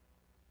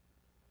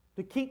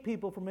to keep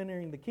people from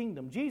entering the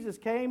kingdom. Jesus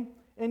came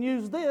and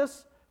used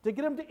this to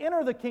get them to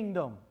enter the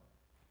kingdom.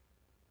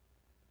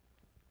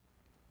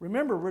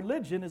 Remember,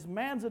 religion is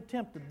man's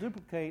attempt to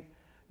duplicate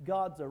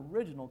God's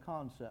original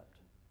concept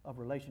of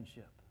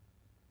relationship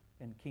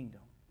and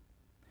kingdom.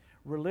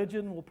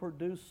 Religion will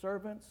produce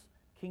servants,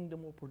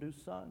 kingdom will produce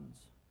sons.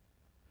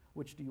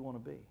 Which do you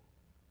want to be?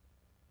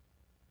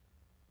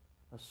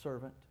 A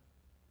servant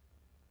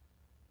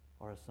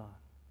or a son?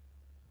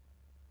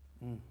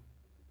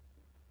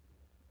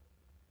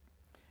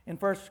 In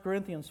 1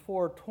 Corinthians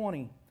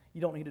 4:20,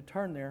 you don't need to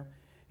turn there,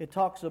 it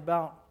talks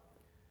about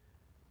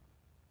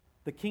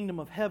the kingdom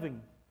of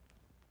heaven,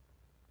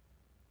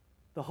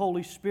 the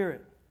Holy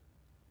Spirit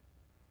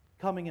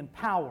coming in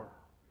power.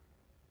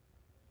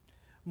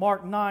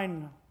 Mark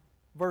 9,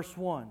 verse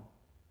 1.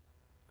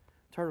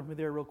 Turn with me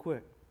there real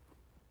quick.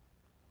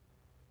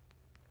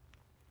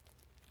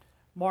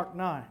 Mark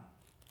 9.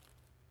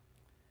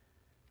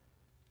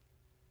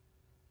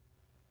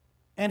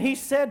 And He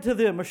said to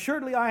them,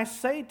 assuredly I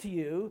say to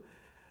you,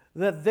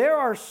 that there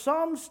are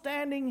some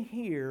standing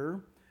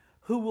here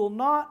who will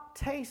not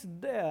taste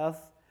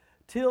death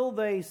till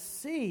they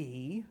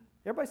see,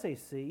 everybody say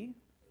see,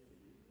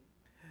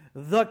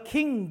 the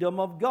kingdom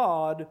of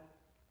God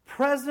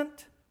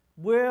present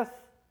with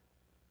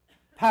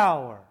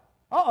power.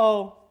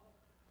 Uh-oh.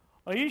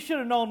 Well, you should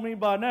have known me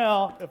by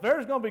now. If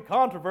there's going to be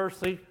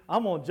controversy,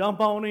 I'm going to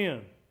jump on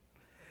in.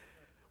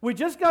 We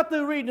just got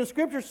through reading the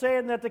scripture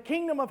saying that the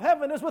kingdom of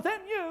heaven is within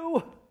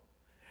you.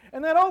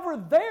 And that over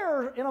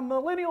there in a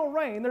millennial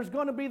reign, there's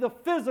going to be the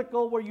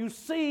physical where you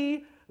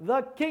see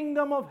the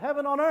kingdom of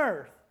heaven on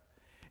earth.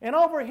 And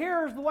over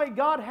here is the way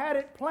God had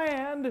it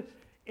planned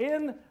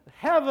in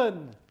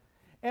heaven.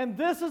 And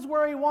this is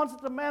where He wants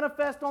it to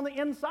manifest on the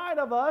inside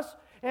of us.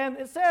 And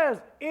it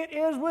says, it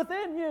is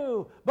within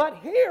you. But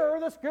here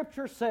the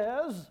Scripture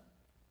says,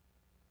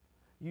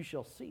 you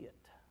shall see it.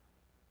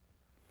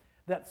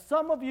 That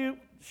some of you,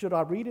 should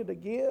I read it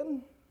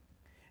again?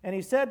 And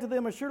He said to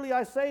them, surely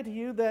I say to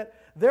you that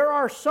there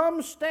are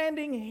some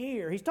standing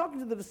here. He's talking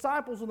to the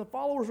disciples and the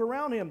followers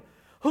around Him,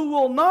 who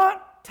will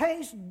not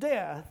taste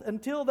death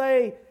until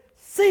they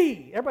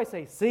see. Everybody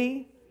say,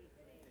 see.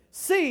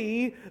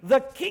 See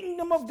the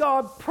kingdom of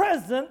God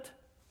present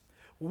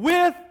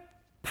with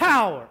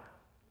power.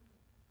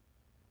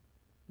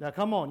 Now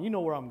come on, you know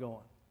where I'm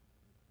going.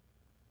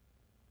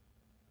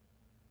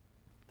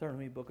 Turn to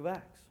me, book of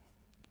Acts.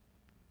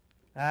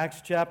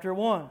 Acts chapter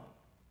 1.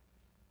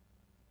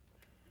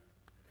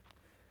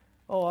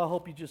 Oh, I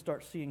hope you just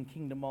start seeing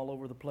kingdom all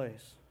over the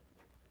place.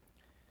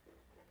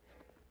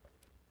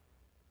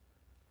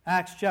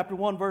 Acts chapter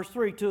 1, verse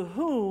 3. To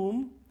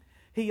whom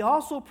He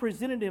also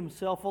presented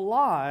Himself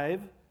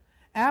alive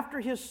after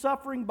His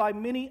suffering by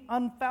many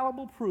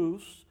infallible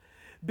proofs,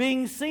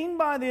 being seen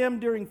by them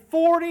during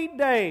 40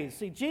 days.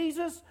 See,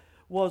 Jesus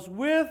was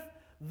with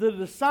the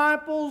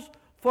disciples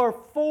for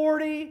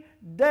 40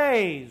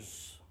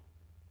 days.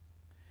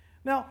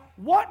 Now,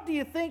 what do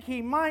you think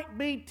He might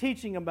be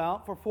teaching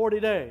about for 40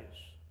 days?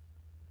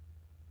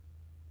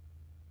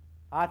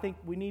 I think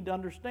we need to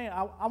understand.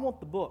 I want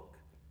the book.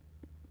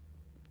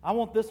 I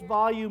want this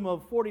volume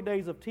of 40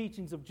 days of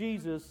teachings of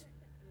Jesus.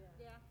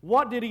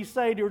 What did He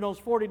say during those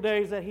 40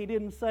 days that He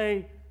didn't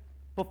say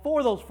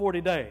before those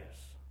 40 days?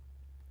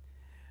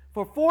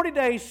 For 40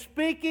 days,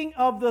 speaking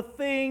of the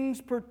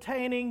things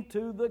pertaining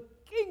to the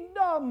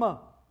kingdom.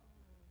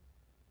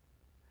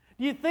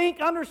 Do you think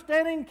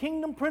understanding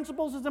kingdom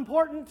principles is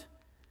important?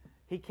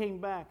 He came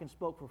back and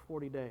spoke for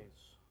 40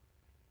 days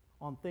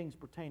on things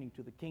pertaining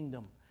to the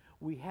kingdom.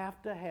 We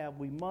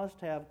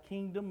must have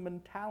kingdom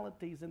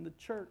mentalities in the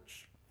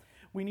church.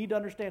 We need to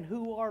understand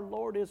who our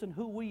Lord is and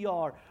who we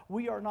are.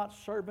 We are not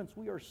servants,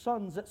 we are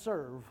sons that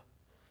serve.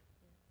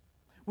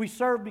 We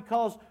serve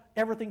because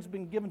everything's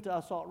been given to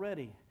us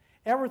already.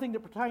 Everything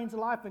that pertains to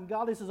life and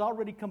godliness is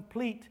already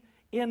complete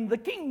in the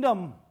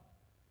kingdom.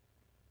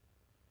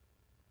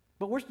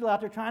 But we're still out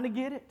there trying to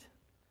get it.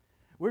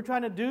 We're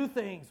trying to do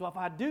things. Well, if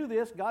I do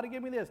this, God will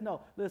give me this.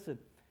 No, listen,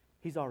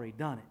 He's already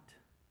done it.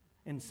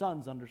 And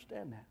sons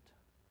understand that.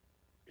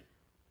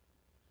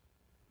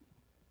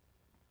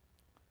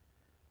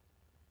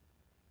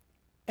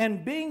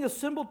 And being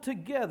assembled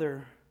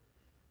together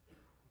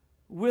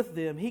with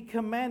them, He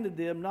commanded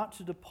them not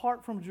to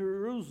depart from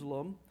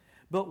Jerusalem,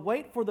 but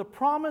wait for the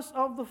promise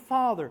of the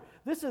Father.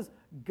 This is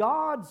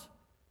God's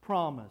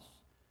promise.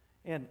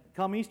 And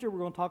come Easter, we're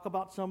going to talk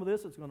about some of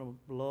this. It's going to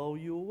blow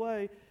you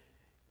away.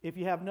 If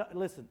you have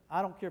listen,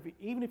 I don't care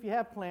even if you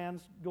have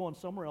plans going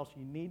somewhere else,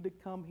 you need to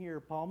come here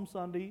Palm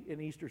Sunday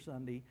and Easter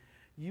Sunday.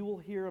 You will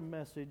hear a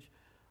message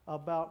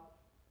about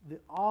the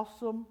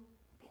awesome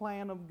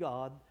plan of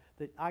God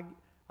that I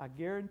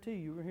guarantee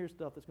you're going to hear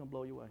stuff that's going to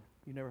blow you away.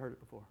 You've never heard it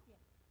before. Yes.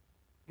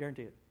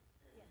 Guarantee it.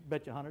 Yes.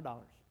 Bet you $100.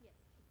 Yes.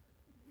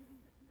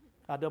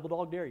 I double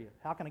dog dare you.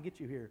 How can I get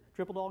you here?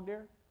 Triple dog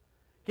dare?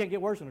 Can't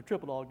get worse than a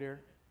triple dog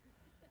dare.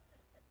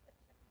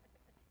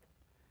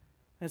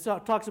 And so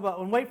it talks about,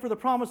 and wait for the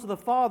promise of the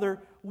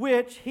Father,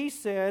 which He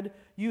said,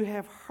 you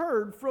have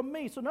heard from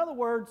me. So in other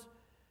words,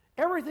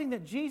 everything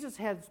that Jesus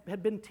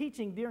had been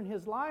teaching during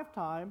His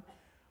lifetime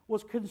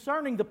was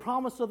concerning the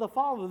promise of the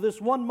Father,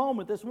 this one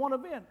moment, this one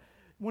event.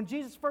 When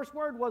Jesus' first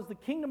word was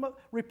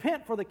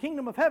repent, for the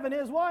kingdom of heaven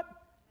is what?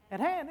 At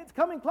hand. It's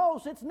coming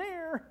close. It's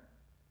near.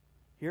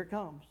 Here it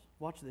comes.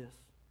 Watch this.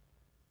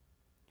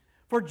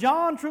 For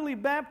John truly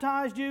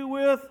baptized you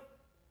with,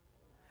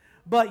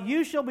 but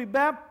you shall be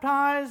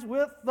baptized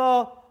with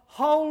the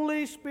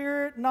Holy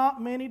Spirit not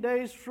many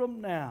days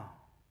from now.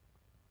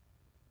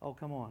 Oh,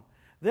 come on.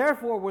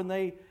 Therefore, when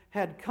they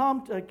had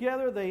come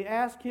together, they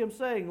asked Him,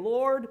 saying,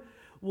 Lord,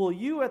 will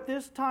you at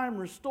this time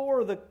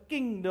restore the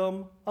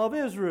kingdom of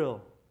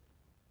Israel?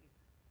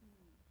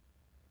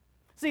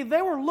 See,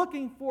 they were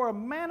looking for a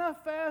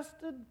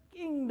manifested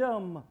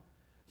kingdom,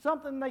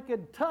 something they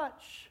could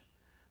touch,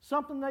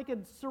 something they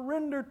could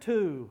surrender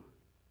to.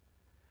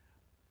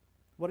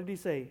 What did He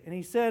say? And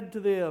He said to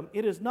them,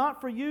 it is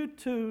not for you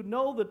to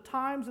know the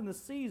times and the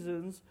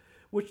seasons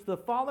which the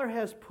Father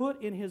has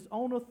put in His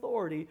own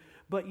authority,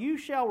 but you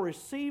shall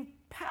receive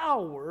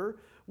power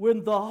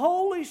when the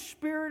Holy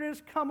Spirit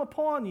has come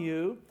upon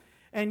you,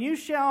 and you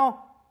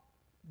shall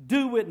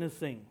do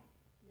witnessing.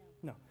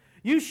 No.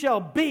 You shall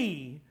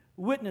be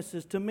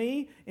witnesses to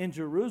me in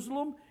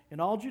Jerusalem, in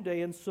all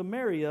Judea and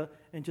Samaria,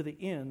 and to the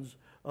ends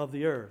of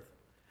the earth.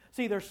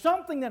 See, there's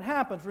something that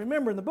happens.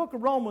 Remember, in the book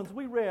of Romans,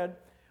 we read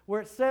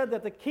where it said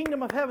that the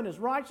kingdom of heaven is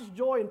righteous,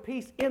 joy, and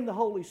peace in the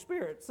Holy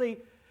Spirit. See,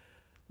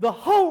 the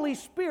Holy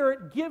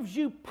Spirit gives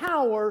you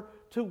power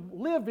to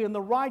live in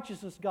the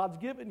righteousness God's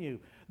given you.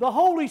 The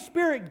Holy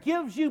Spirit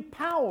gives you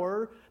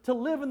power to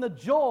live in the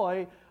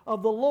joy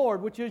of the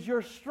Lord, which is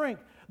your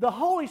strength. The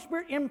Holy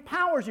Spirit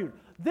empowers you.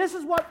 This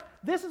is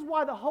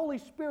why the Holy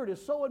Spirit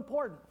is so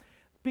important.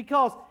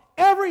 Because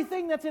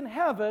Everything that's in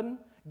heaven,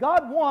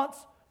 God wants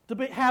to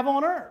have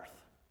on earth.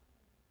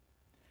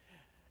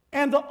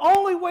 And the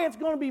only way it's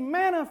going to be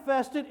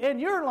manifested in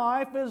your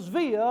life is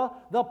via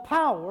the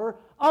power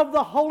of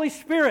the Holy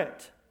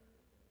Spirit.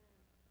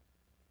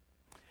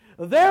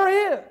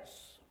 There is,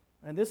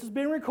 and this has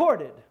been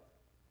recorded,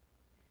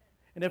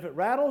 and if it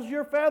rattles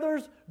your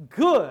feathers,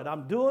 good,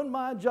 I'm doing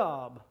my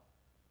job.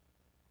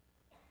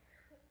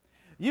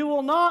 You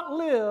will not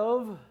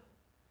live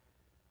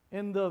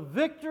in the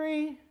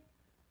victory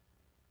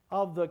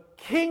of the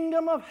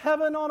kingdom of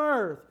heaven on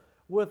earth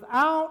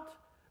without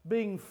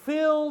being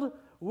filled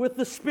with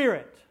the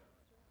Spirit.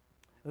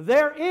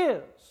 There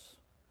is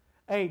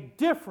a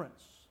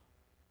difference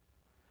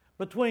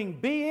between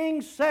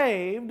being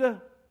saved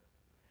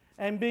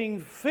and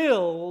being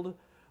filled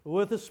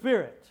with the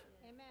Spirit.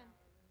 Amen.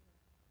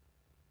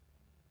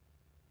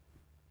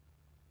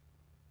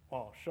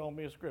 Oh, show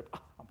me a script.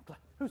 I'm glad.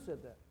 Who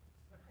said that?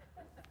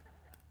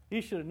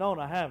 You should have known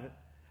I haven't.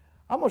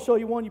 I'm going to show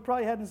you one you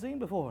probably hadn't seen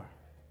before.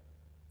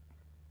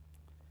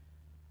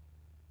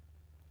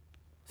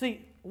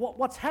 See,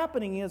 what's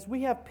happening is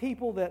we have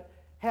people that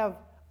have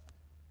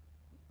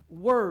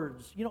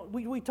words. You know,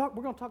 we're going to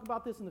talk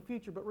about this in the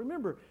future, but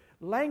remember,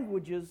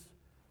 languages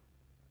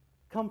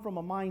come from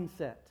a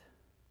mindset.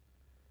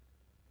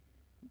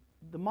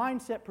 The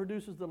mindset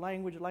produces the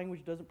language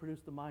doesn't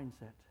produce the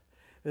mindset.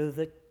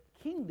 The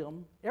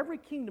kingdom, every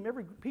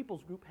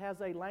people's group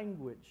has a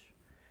language.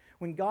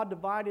 When God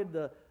divided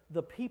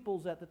the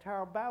peoples at the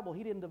Tower of Babel,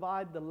 He didn't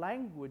divide the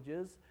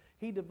languages.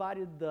 He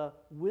divided the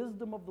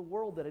wisdom of the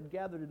world that had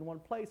gathered in one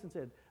place and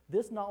said,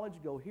 this knowledge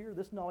go here,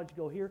 this knowledge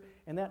go here,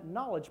 and that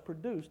knowledge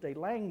produced a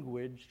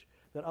language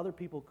that other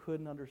people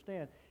couldn't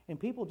understand. And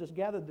people just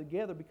gathered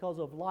together because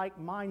of like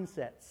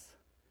mindsets.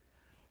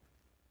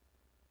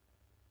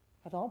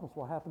 That's almost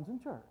what happens in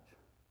church.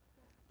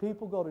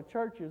 People go to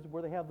churches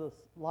where they have this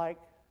like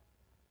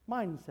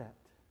mindset.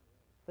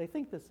 They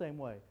think the same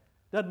way.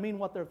 Doesn't mean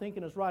what they're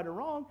thinking is right or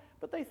wrong,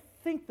 but they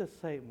think the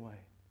same way.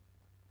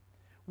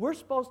 We're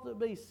supposed to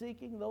be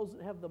seeking those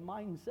that have the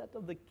mindset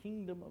of the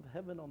kingdom of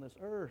heaven on this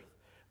earth,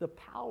 the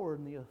power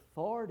and the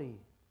authority,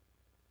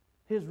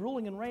 His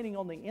ruling and reigning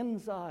on the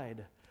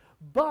inside.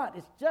 But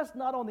it's just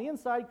not on the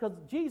inside because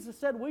Jesus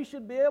said we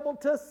should be able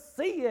to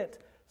see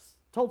it.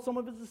 Told some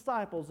of His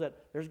disciples that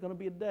there's going to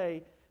be a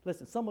day,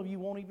 listen, some of you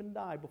won't even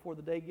die before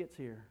the day gets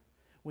here,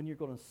 when you're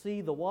going to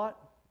see the what?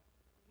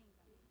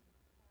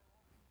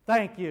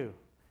 Thank you.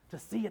 To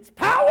see its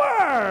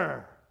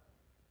power.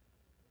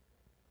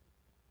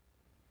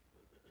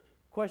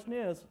 Question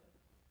is,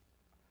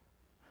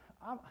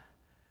 I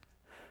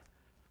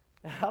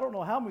don't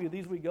know how many of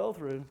these we go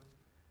through.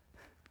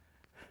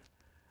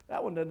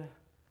 That one doesn't,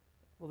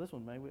 well, this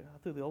one maybe, I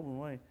threw the old one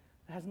away.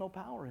 It has no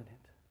power in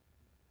it.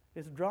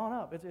 It's drawn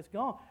up. It's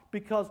gone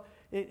because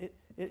it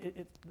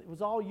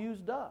was all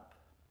used up.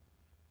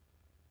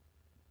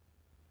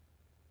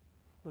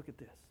 Look at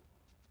this.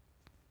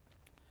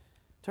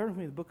 Turn with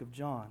me to the book of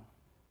John.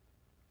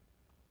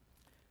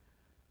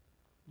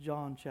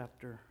 John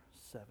chapter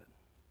 7.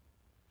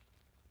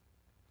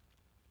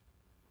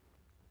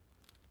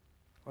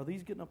 Are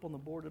these getting up on the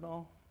board at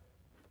all?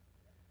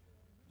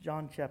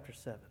 John chapter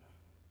 7.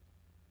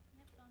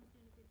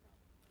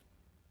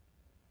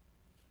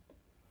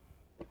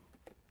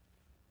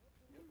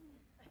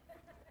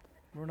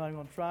 We're not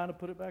even trying to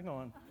put it back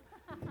on.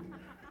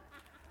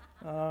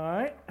 All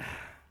right.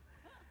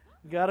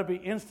 Got to be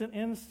instant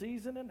in,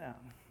 season, and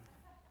out.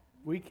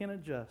 We can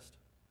adjust.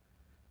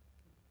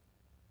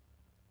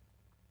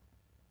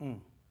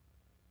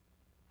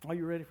 Are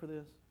you ready for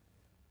this?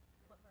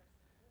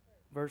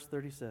 Verse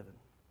 37.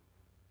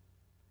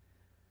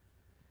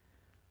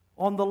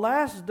 On the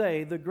last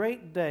day, the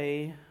great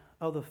day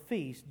of the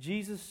feast,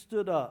 Jesus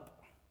stood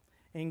up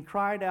and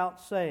cried out,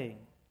 saying,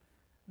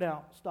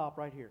 now, stop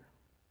right here.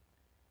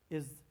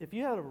 If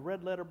you have a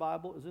red letter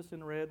Bible, is this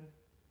in red?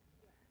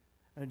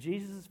 And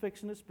Jesus is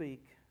fixing to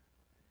speak,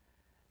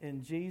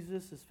 and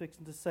Jesus is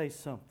fixing to say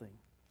something.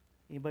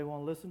 Anybody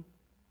want to listen?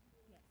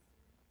 Yes.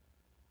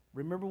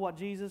 Remember what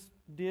Jesus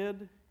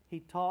did? He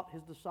taught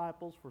His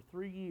disciples for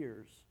 3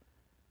 years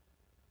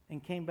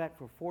and came back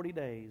for 40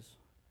 days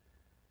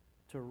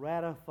to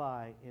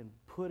ratify and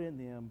put in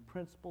them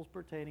principles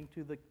pertaining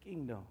to the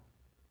kingdom.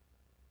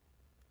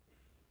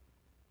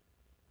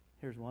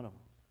 Here's one of them.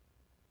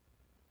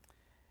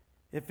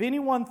 If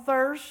anyone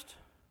thirst,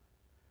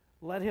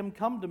 let him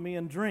come to me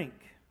and drink.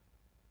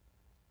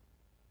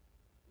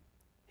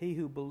 He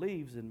who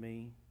believes in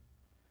me,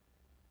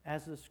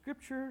 as the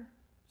Scripture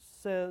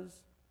says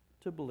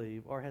to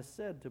believe, or has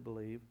said to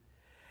believe,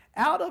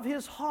 out of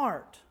his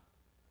heart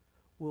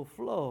will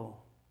flow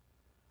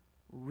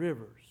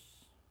rivers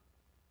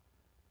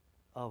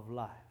of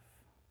life.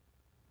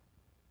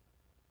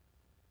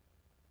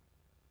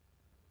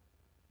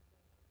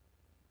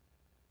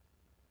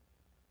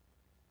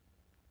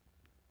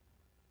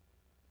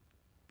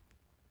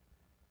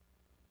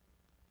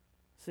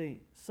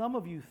 See, some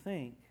of you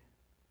think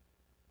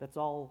that's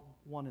all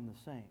one and the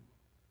same.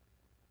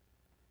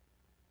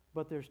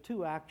 But there's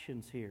two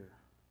actions here.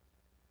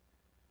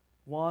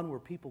 One where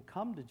people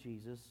come to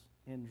Jesus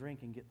and drink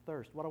and get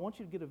thirst. What I want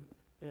you to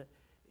get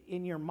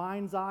in your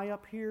mind's eye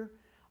up here,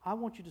 I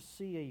want you to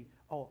see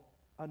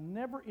a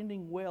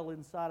never-ending well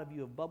inside of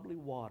you of bubbly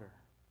water.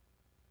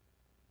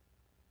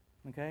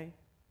 Okay?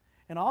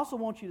 And I also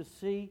want you to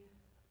see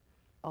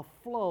a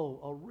flow,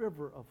 a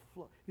river of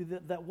flow.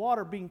 That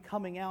water being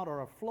coming out,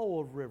 or a flow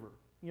of river.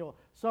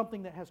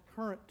 Something that has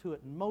current to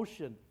it, and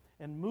motion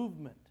and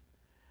movement.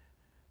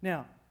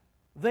 Now,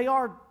 they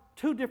are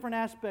two different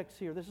aspects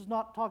here. This is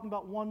not talking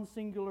about one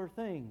singular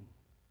thing.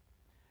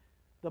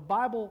 The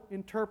Bible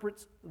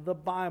interprets the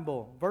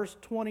Bible. Verse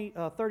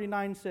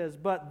 39 says,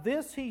 "But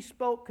this he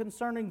spoke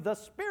concerning the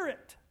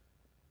Spirit,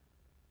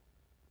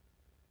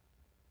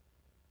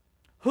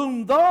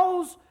 whom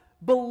those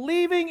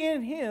believing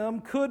in him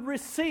could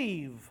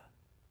receive.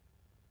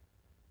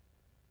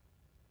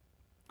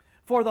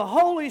 For the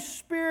Holy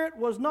Spirit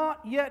was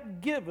not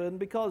yet given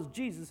because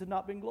Jesus had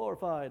not been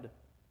glorified."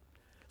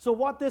 So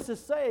what this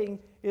is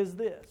saying is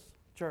this,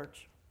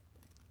 church.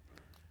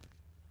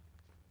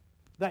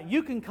 That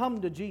you can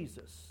come to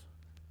Jesus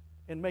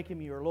and make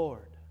him your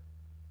Lord.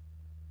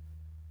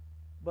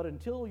 But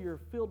until you're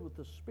filled with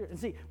the Spirit. And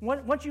see,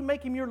 once you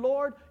make him your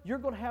Lord, you're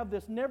going to have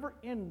this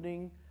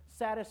never-ending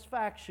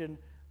satisfaction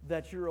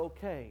that you're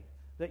okay.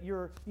 That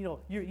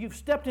you've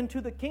stepped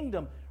into the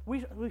kingdom.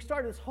 We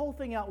started this whole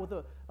thing out with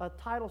a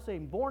title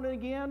saying, "Born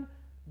again,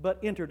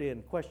 but entered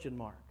in?" ?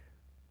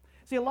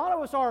 See, a lot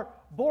of us are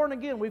born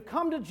again. We've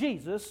come to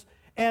Jesus,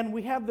 and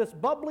we have this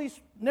bubbly,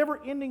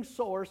 never-ending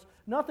source.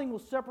 Nothing will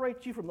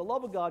separate you from the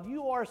love of God.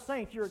 You are a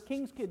saint. You're a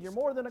king's kid. You're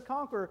more than a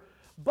conqueror.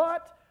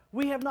 But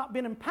we have not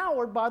been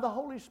empowered by the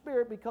Holy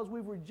Spirit because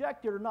we've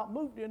rejected or not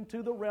moved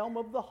into the realm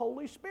of the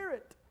Holy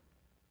Spirit.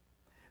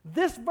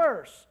 This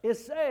verse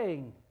is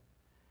saying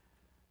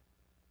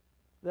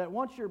that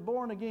once you're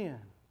born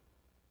again,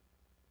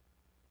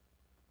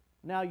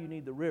 now you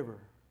need the river.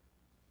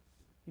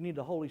 You need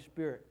the Holy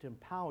Spirit to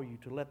empower you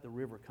to let the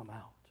river come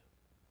out.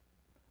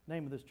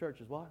 Name of this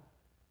church is what?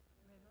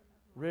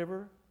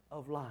 River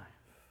of Life.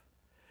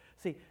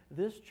 See,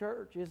 this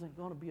church isn't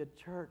going to be a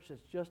church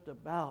that's just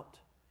about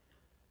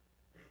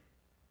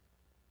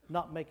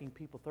not making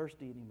people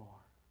thirsty anymore.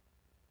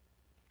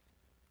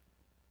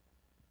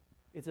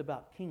 It's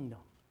about kingdom,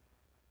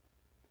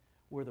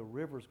 where the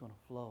river's going to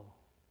flow.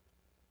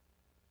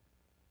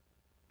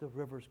 The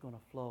river's going to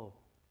flow.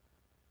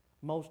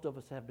 Most of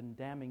us have been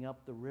damming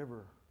up the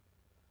river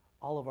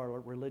all of our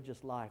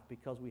religious life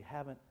because we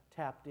haven't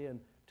tapped in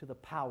to the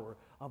power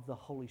of the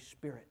Holy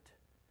Spirit.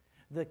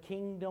 The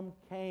kingdom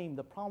came.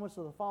 The promise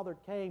of the Father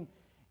came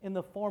in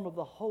the form of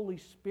the Holy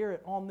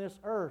Spirit on this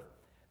earth.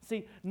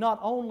 See, not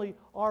only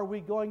are we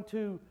going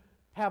to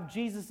have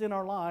Jesus in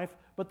our life,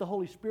 but the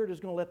Holy Spirit is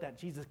going to let that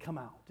Jesus come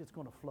out. It's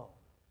going to flow.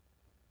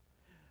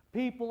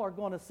 People are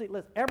going to see.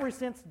 Listen, ever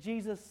since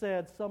Jesus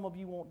said, "Some of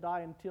you won't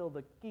die until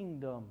the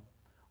kingdom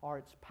or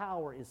its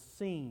power is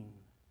seen."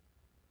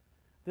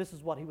 This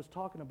is what he was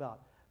talking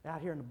about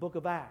out here in the book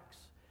of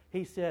Acts.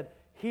 He said,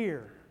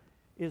 here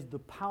is the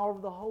power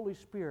of the Holy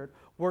Spirit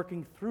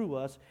working through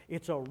us.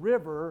 It's a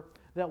river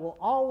that will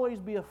always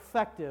be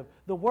effective.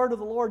 The word of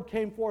the Lord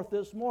came forth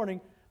this morning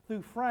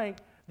through Frank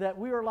that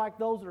we are like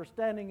those that are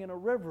standing in a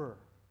river,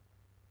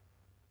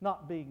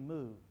 not being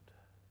moved.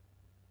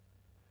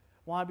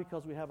 Why?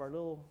 Because we have our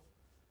little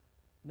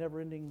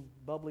never-ending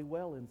bubbly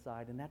well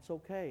inside, and that's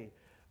okay.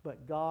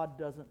 But God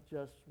doesn't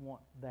just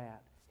want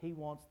that. He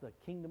wants the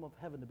kingdom of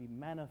heaven to be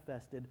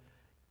manifested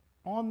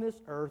on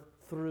this earth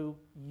through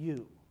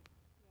you.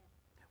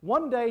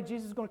 One day,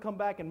 Jesus is going to come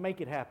back and make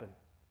it happen.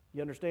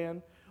 You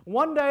understand?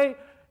 One day,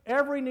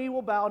 every knee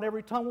will bow and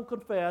every tongue will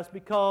confess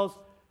because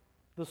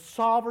the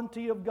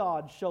sovereignty of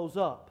God shows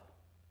up.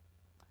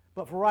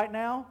 But for right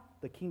now,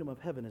 the kingdom of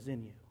heaven is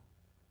in you.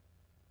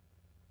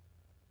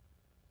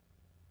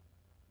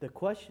 The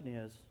question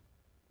is,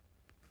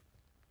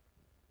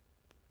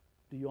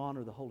 do you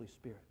honor the Holy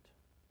Spirit?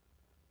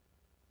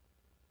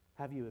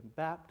 Have you been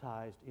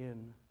baptized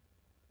in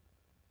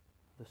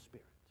the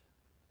Spirit?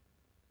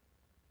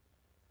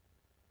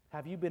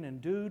 Have you been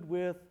endued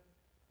with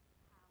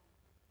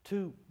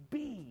to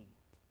be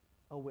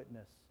a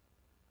witness,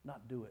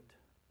 not do it?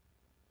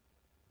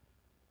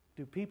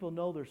 Do people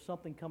know there's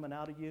something coming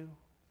out of you?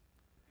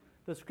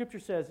 The Scripture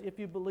says, if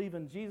you believe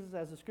in Jesus,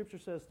 as the Scripture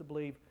says to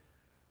believe,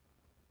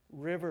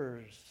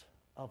 rivers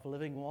of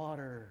living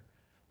water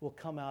will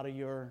come out of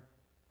your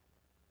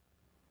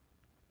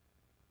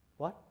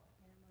what?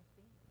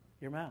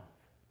 Your mouth.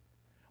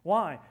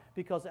 Why?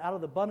 Because out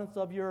of the abundance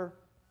of your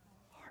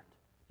heart,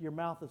 your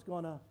mouth is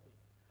going to.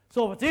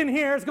 So if it's in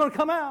here, it's going to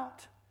come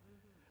out.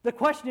 The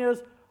question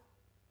is,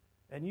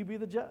 and you be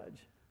the judge,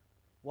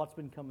 what's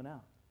been coming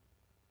out?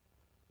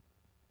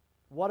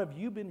 What have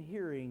you been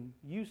hearing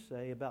you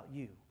say about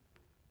you?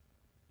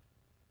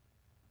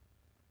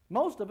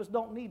 Most of us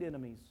don't need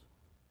enemies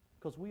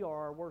because we are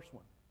our worst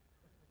one.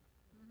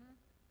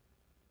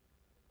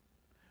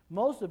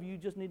 Most of you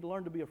just need to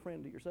learn to be a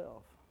friend to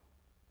yourself.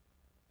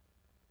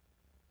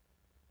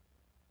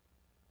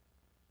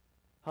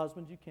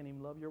 Husbands, you can't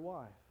even love your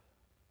wife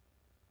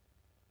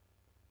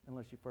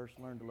unless you first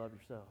learn to love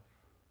yourself.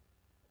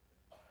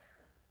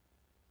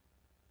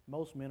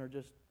 Most men are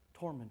just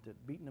tormented,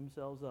 beating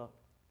themselves up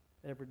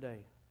every day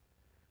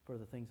for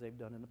the things they've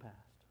done in the past.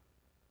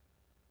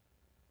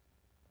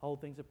 Old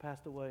things have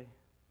passed away.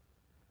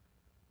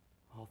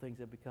 All things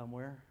have become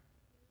where?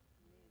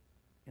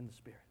 In the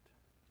Spirit.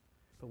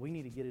 But we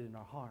need to get it in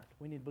our heart.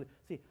 We need to believe.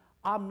 See,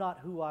 I'm not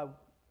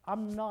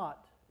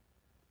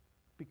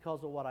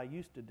because of what I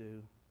used to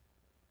do.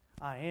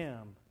 I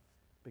am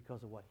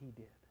because of what He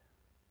did.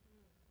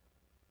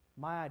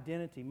 My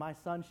identity, my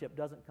sonship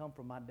doesn't come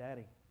from my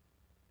daddy.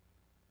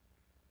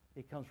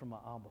 It comes from my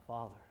Abba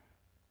Father.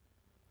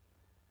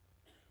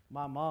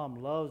 My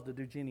mom loves to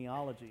do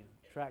genealogy,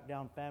 track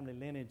down family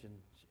lineage, and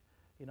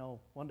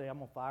one day I'm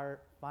going to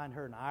find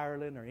her in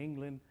Ireland or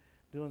England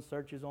doing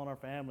searches on our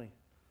family.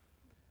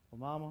 Well,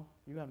 Mama,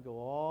 you got to go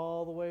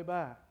all the way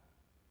back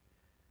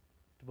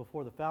to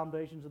before the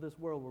foundations of this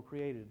world were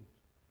created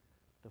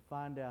to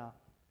find out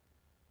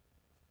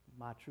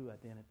my true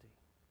identity.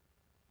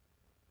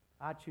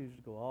 I choose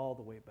to go all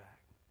the way back.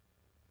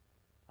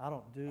 I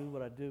don't do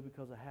what I do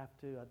because I have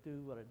to. I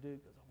do what I do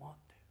because I want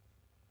to.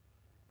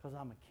 Because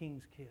I'm a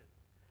king's kid.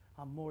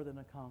 I'm more than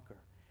a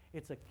conqueror.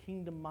 It's a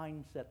kingdom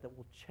mindset that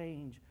will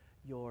change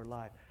your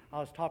life. I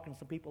was talking to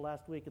some people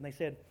last week, and they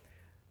said,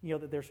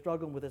 that they're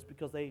struggling with this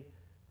because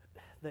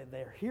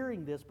they're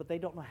hearing this, but they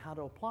don't know how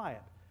to apply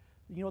it.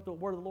 You know what the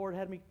word of the Lord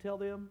had me tell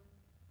them?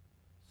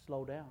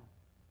 Slow down.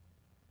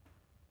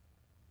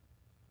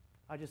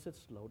 I just said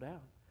slow down.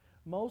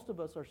 Most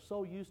of us are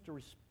so used to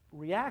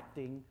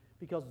reacting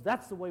because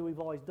that's the way we've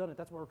always done it.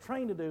 That's what we're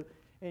trained to do.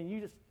 And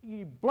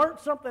you blurt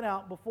something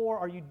out before,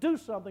 or you do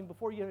something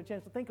before you get a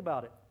chance to think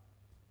about it.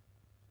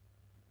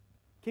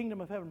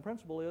 Kingdom of heaven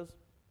principle is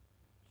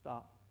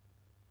stop.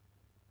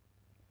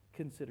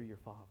 Consider your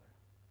Father.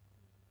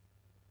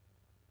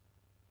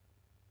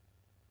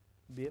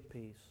 Be at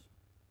peace.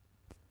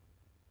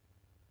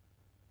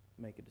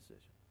 Make a decision.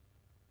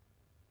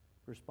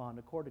 Respond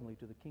accordingly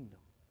to the kingdom.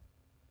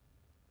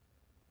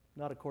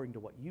 Not according to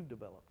what you've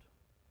developed,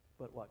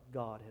 but what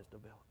God has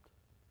developed.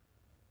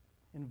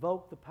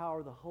 Invoke the power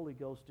of the Holy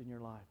Ghost in your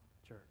life,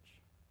 church.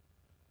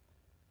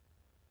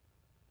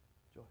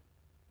 Joy.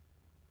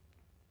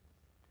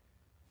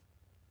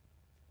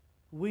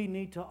 We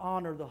need to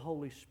honor the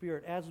Holy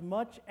Spirit as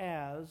much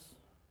as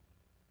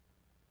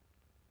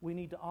we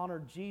need to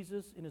honor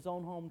Jesus in His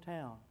own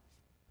hometown.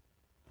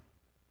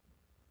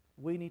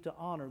 We need to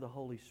honor the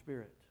Holy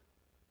Spirit.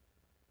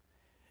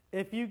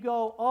 If you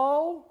go,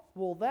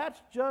 well, that's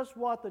just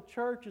what the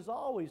church has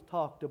always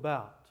talked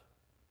about,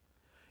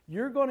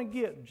 you're going to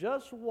get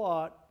just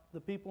what the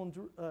people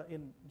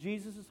in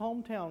Jesus'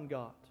 hometown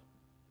got.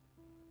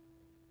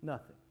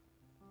 Nothing.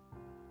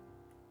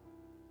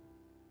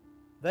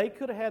 They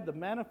could have had the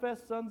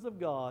manifest sons of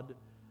God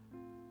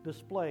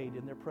displayed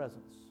in their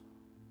presence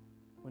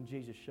when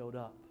Jesus showed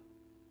up.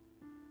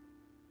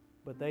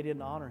 But they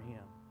didn't honor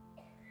Him.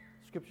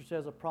 Scripture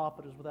says a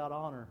prophet is without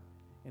honor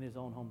in his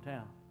own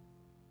hometown.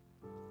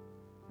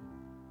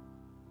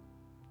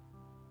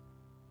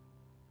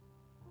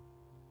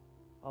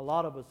 A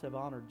lot of us have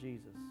honored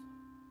Jesus.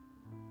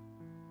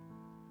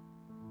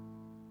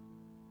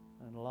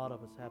 And a lot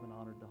of us haven't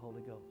honored the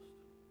Holy Ghost.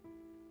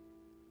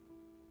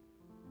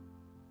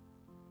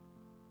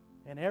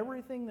 And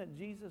everything that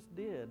Jesus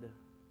did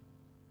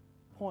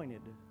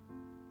pointed,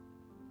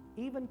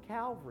 even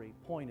Calvary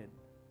pointed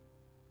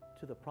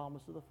to the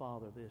promise of the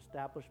Father, the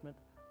establishment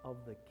of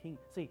the King.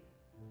 See,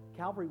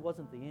 Calvary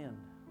wasn't the end.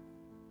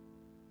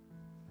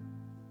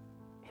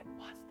 It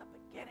was the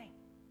beginning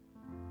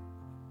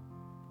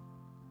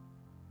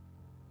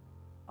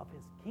of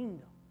His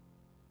kingdom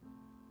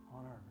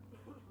on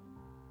earth.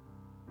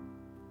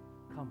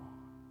 Come on.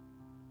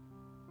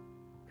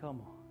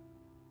 Come on.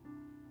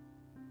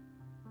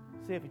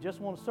 See, if you just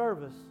want a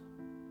service,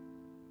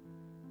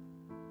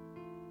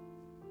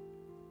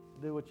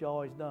 do what you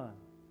always done.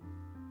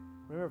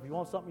 Remember, if you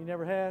want something you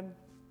never had,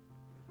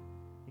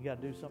 you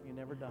got to do something you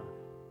never done.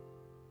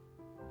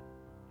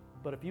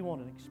 But if you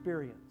want an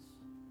experience,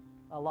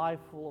 a life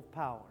full of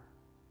power,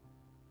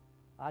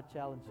 I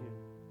challenge you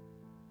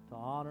to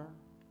honor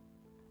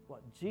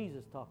what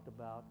Jesus talked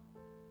about,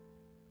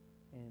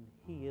 and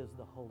He is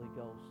the Holy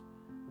Ghost,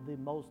 the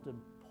most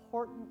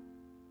important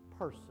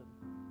person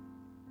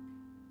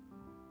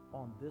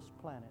on this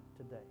planet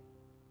today.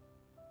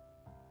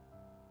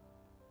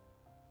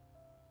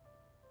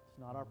 It's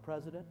not our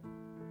president.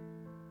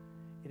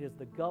 It is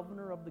the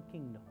governor of the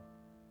kingdom.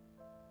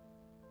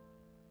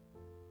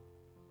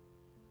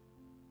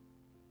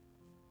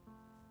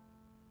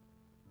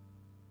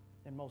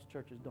 And most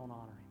churches don't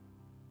honor Him.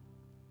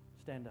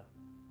 Stand up.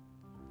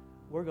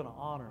 We're going to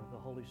honor the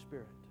Holy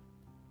Spirit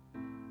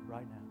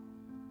right now.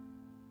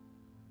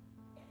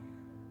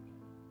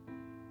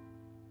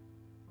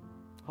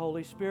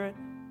 Holy Spirit,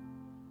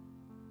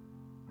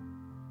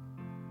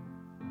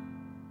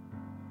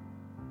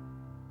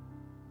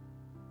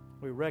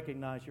 we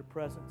recognize Your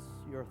presence,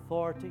 Your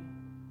authority,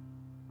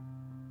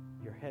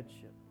 Your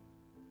headship.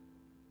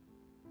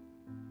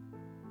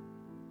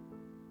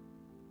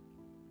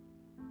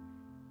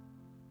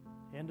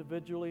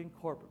 individually and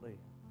corporately,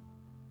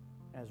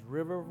 as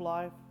River of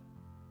Life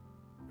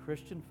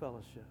Christian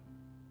Fellowship.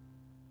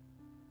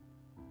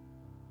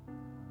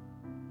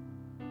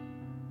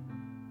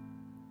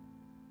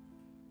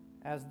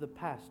 As the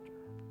pastor,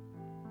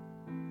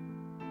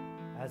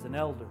 as an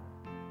elder.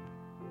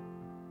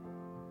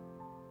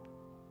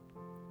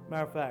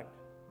 Matter of fact,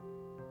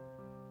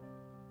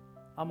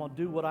 I'm going to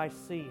do what I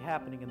see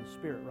happening in the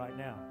Spirit right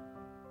now.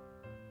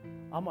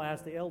 I'm going to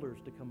ask the elders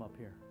to come up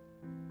here.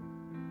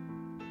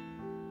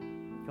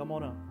 Come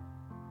on up.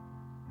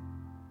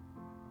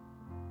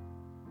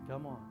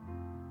 Come on.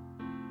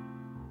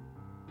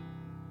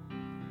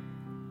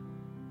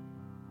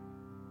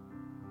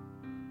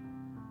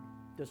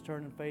 Just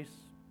turn and face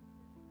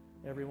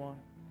everyone.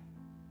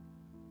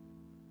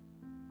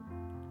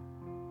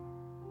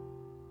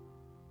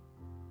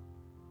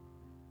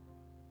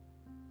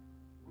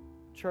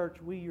 Church,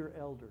 we, your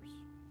elders,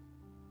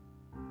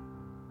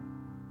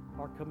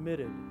 are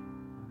committed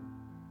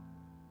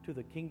to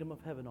the kingdom of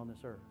heaven on this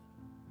earth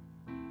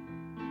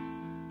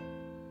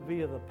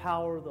via the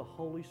power of the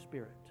Holy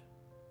Spirit.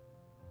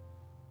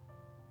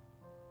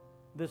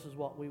 This is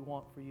what we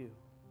want for you,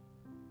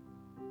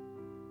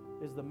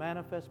 is the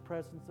manifest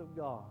presence of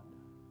God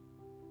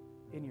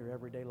in your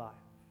everyday life.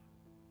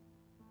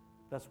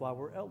 That's why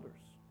we're elders.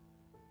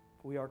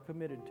 We are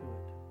committed to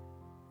it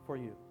for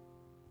you.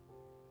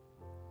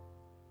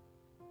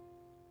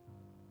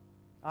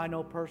 I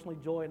know personally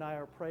Joy and I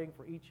are praying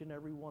for each and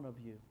every one of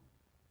you.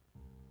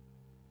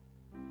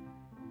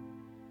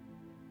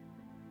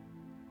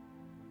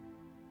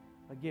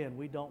 Again,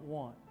 we don't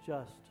want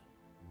just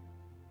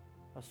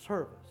a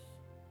service.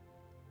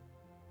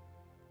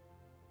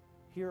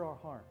 Hear our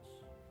hearts.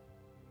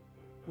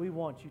 We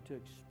want you to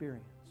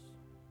experience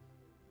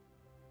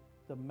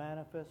the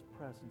manifest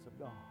presence of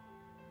God.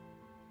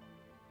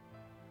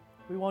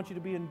 We want you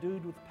to be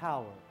endued with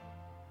power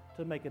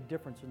to make a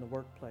difference in the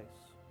workplace.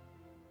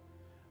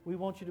 We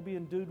want you to be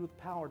endued with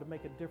power to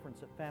make a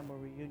difference at family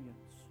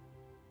reunions.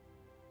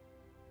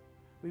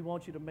 We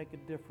want you to make a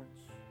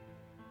difference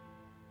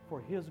for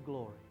His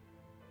glory.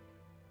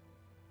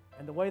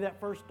 And the way that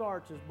first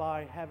starts is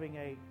by having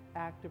an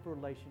active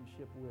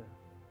relationship with.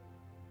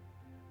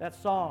 That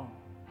song,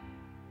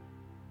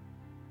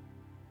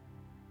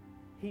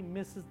 He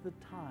misses the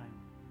time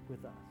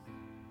with us.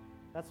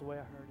 That's the way I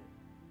heard it.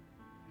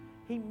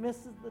 He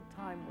misses the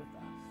time with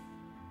us.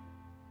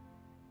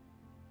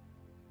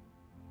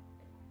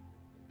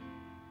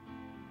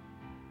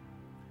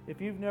 If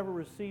you've never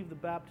received the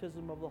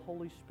baptism of the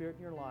Holy Spirit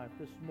in your life,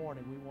 this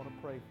morning we want to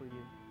pray for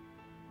you.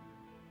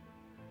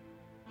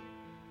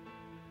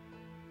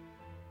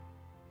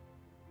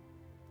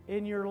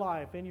 In your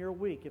life, in your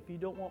week, if you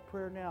don't want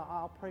prayer now,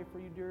 I'll pray for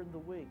you during the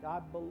week. I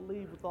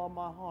believe with all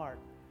my heart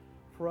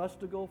for us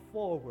to go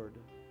forward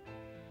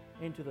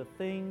into the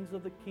things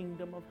of the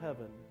kingdom of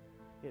heaven,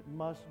 it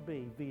must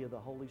be via the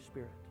Holy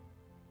Spirit.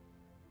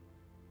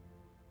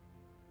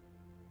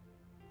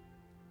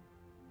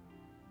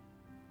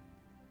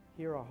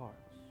 Hear our hearts.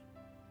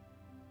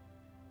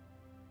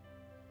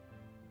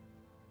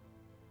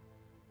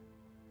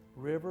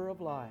 River of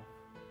Life.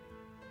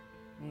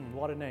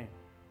 What a name.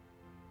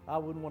 I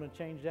wouldn't want to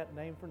change that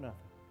name for nothing.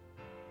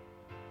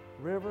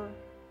 River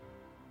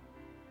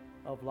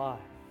of Life.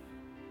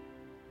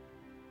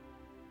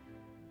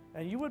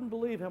 And you wouldn't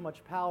believe how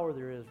much power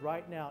there is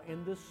right now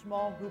in this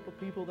small group of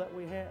people that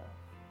we have.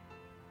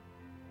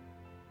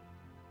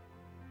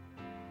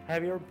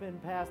 Have you ever been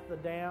past the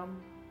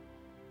dam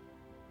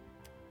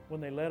when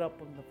they let up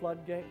on the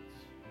floodgates?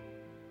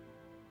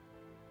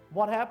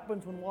 What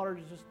happens when water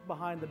is just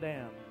behind the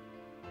dam?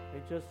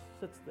 It just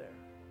sits there.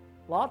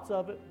 Lots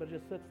of it, but it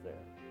just sits there.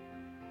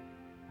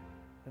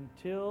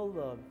 Until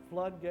the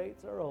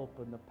floodgates are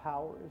open, the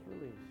power is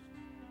released.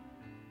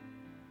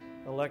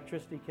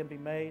 Electricity can be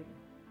made.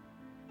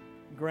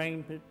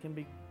 Grain can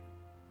be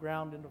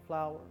ground into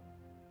flour.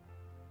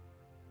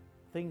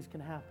 Things can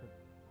happen.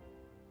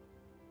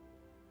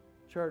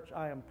 Church,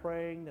 I am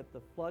praying that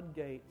the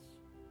floodgates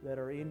that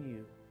are in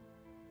you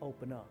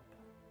open up.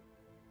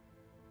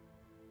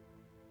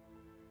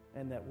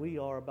 And that we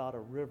are about a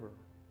river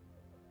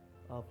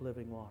of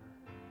living water,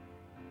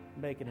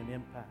 making an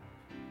impact.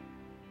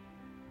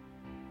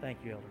 Thank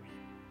you, elders.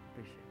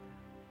 Appreciate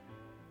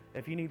that.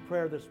 If you need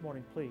prayer this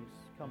morning, please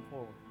come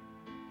forward.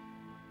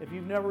 If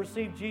you've never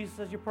received Jesus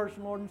as your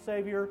personal Lord and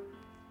Savior,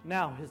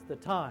 now is the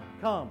time.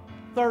 Come,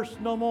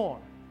 thirst no more.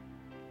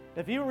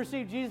 If you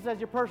receive Jesus as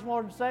your personal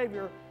Lord and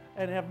Savior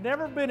and have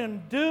never been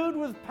endued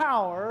with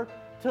power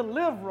to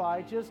live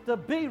righteous, to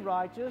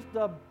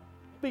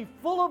be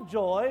full of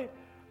joy,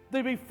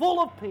 to be full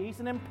of peace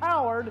and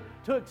empowered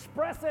to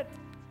express it,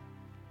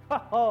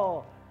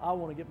 oh, I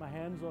want to get my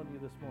hands on you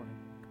this morning.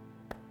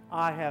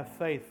 I have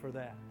faith for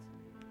that.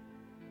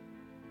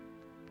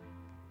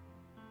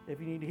 If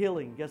you need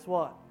healing, guess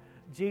what?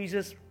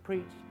 Jesus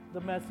preached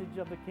the message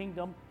of the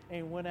kingdom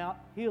and went out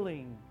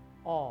healing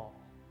all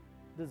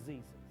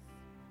diseases.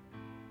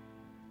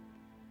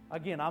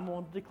 Again, I'm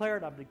going to declare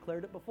it. I've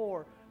declared it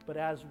before. But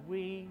as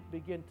we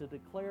begin to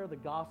declare the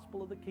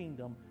gospel of the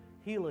kingdom,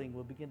 healing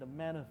will begin to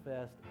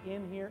manifest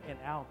in here and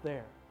out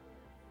there.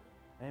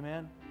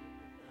 Amen?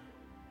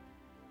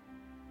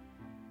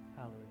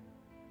 Hallelujah.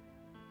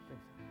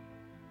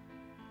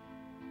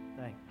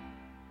 Thank you.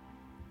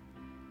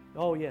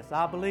 Oh, yes,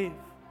 I believe.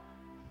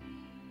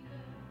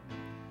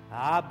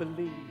 I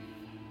believe.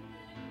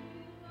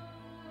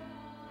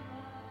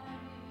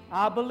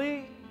 I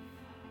believe.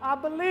 I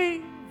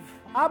believe.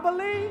 I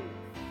believe.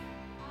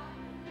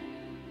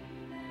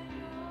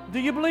 Do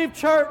you believe,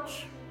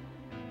 church?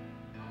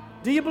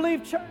 Do you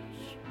believe, church?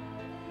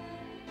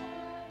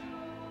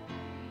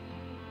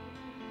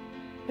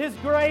 His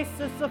grace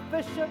is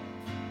sufficient.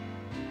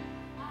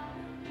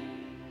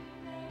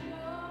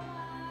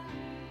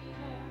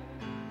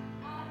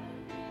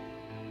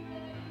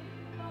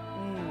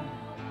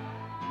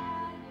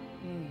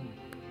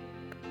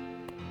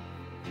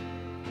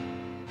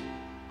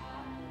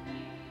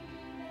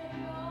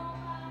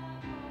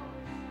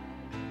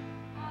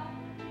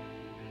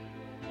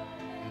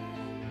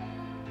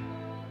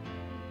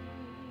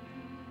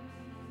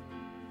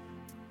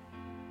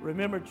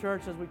 Remember,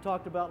 church, as we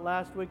talked about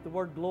last week, the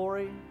word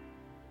glory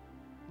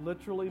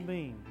literally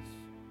means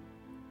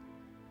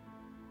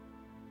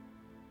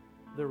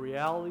the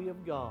reality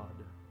of God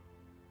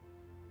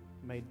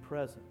made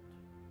present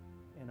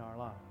in our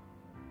life.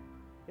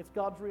 It's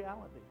God's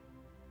reality.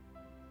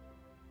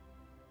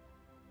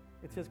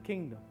 It's His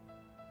kingdom.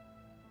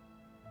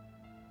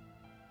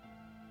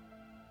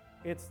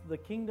 It's the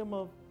kingdom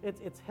of,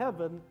 it's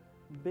heaven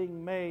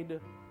being made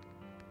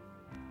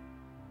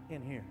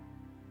in here.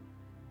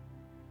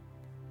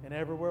 And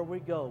everywhere we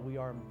go, we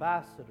are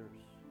ambassadors.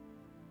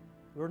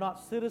 We're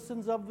not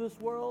citizens of this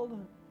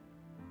world,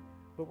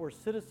 but we're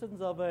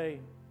citizens of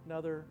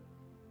another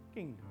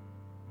kingdom.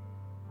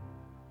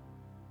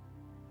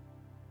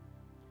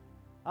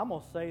 I'm going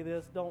to say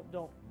this. Don't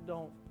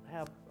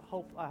have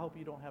hope. I hope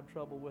you don't have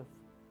trouble with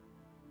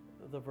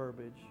the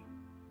verbiage.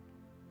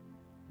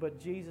 But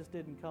Jesus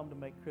didn't come to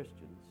make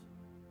Christians.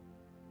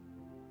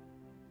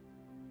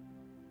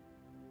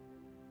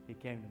 He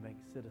came to make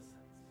citizens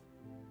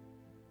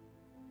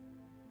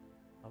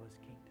of His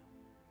kingdom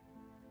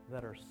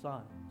that are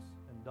sons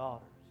and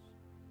daughters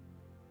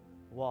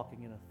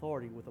walking in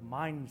authority with a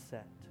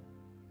mindset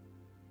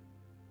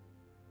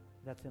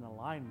that's in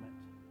alignment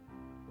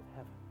with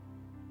heaven.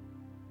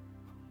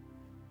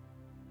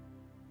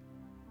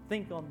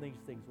 Think on these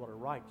things, what are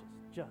righteous,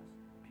 just,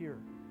 pure,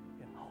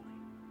 and holy.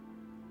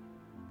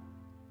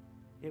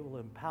 It will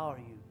empower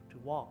you to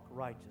walk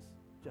righteous,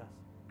 just,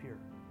 pure,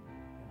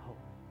 and holy.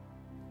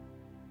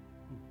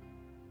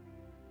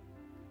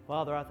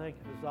 Father, I thank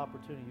you for this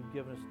opportunity you've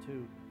given us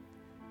to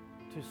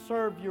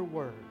serve your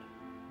word.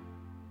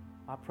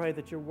 I pray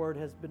that your word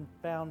has been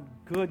found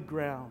good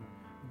ground,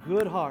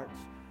 good hearts,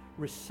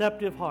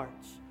 receptive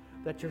hearts,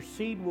 that your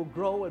seed will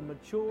grow and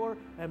mature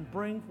and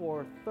bring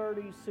forth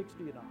 30, 60,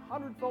 and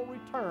 100-fold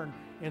return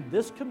in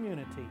this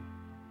community.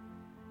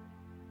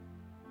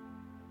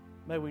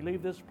 May we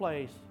leave this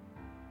place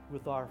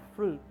with our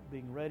fruit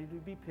being ready to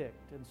be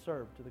picked and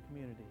served to the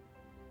community.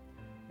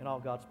 And all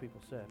God's people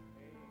said,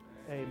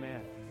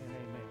 Amen and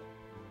amen.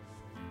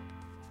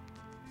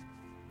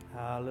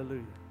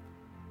 Hallelujah.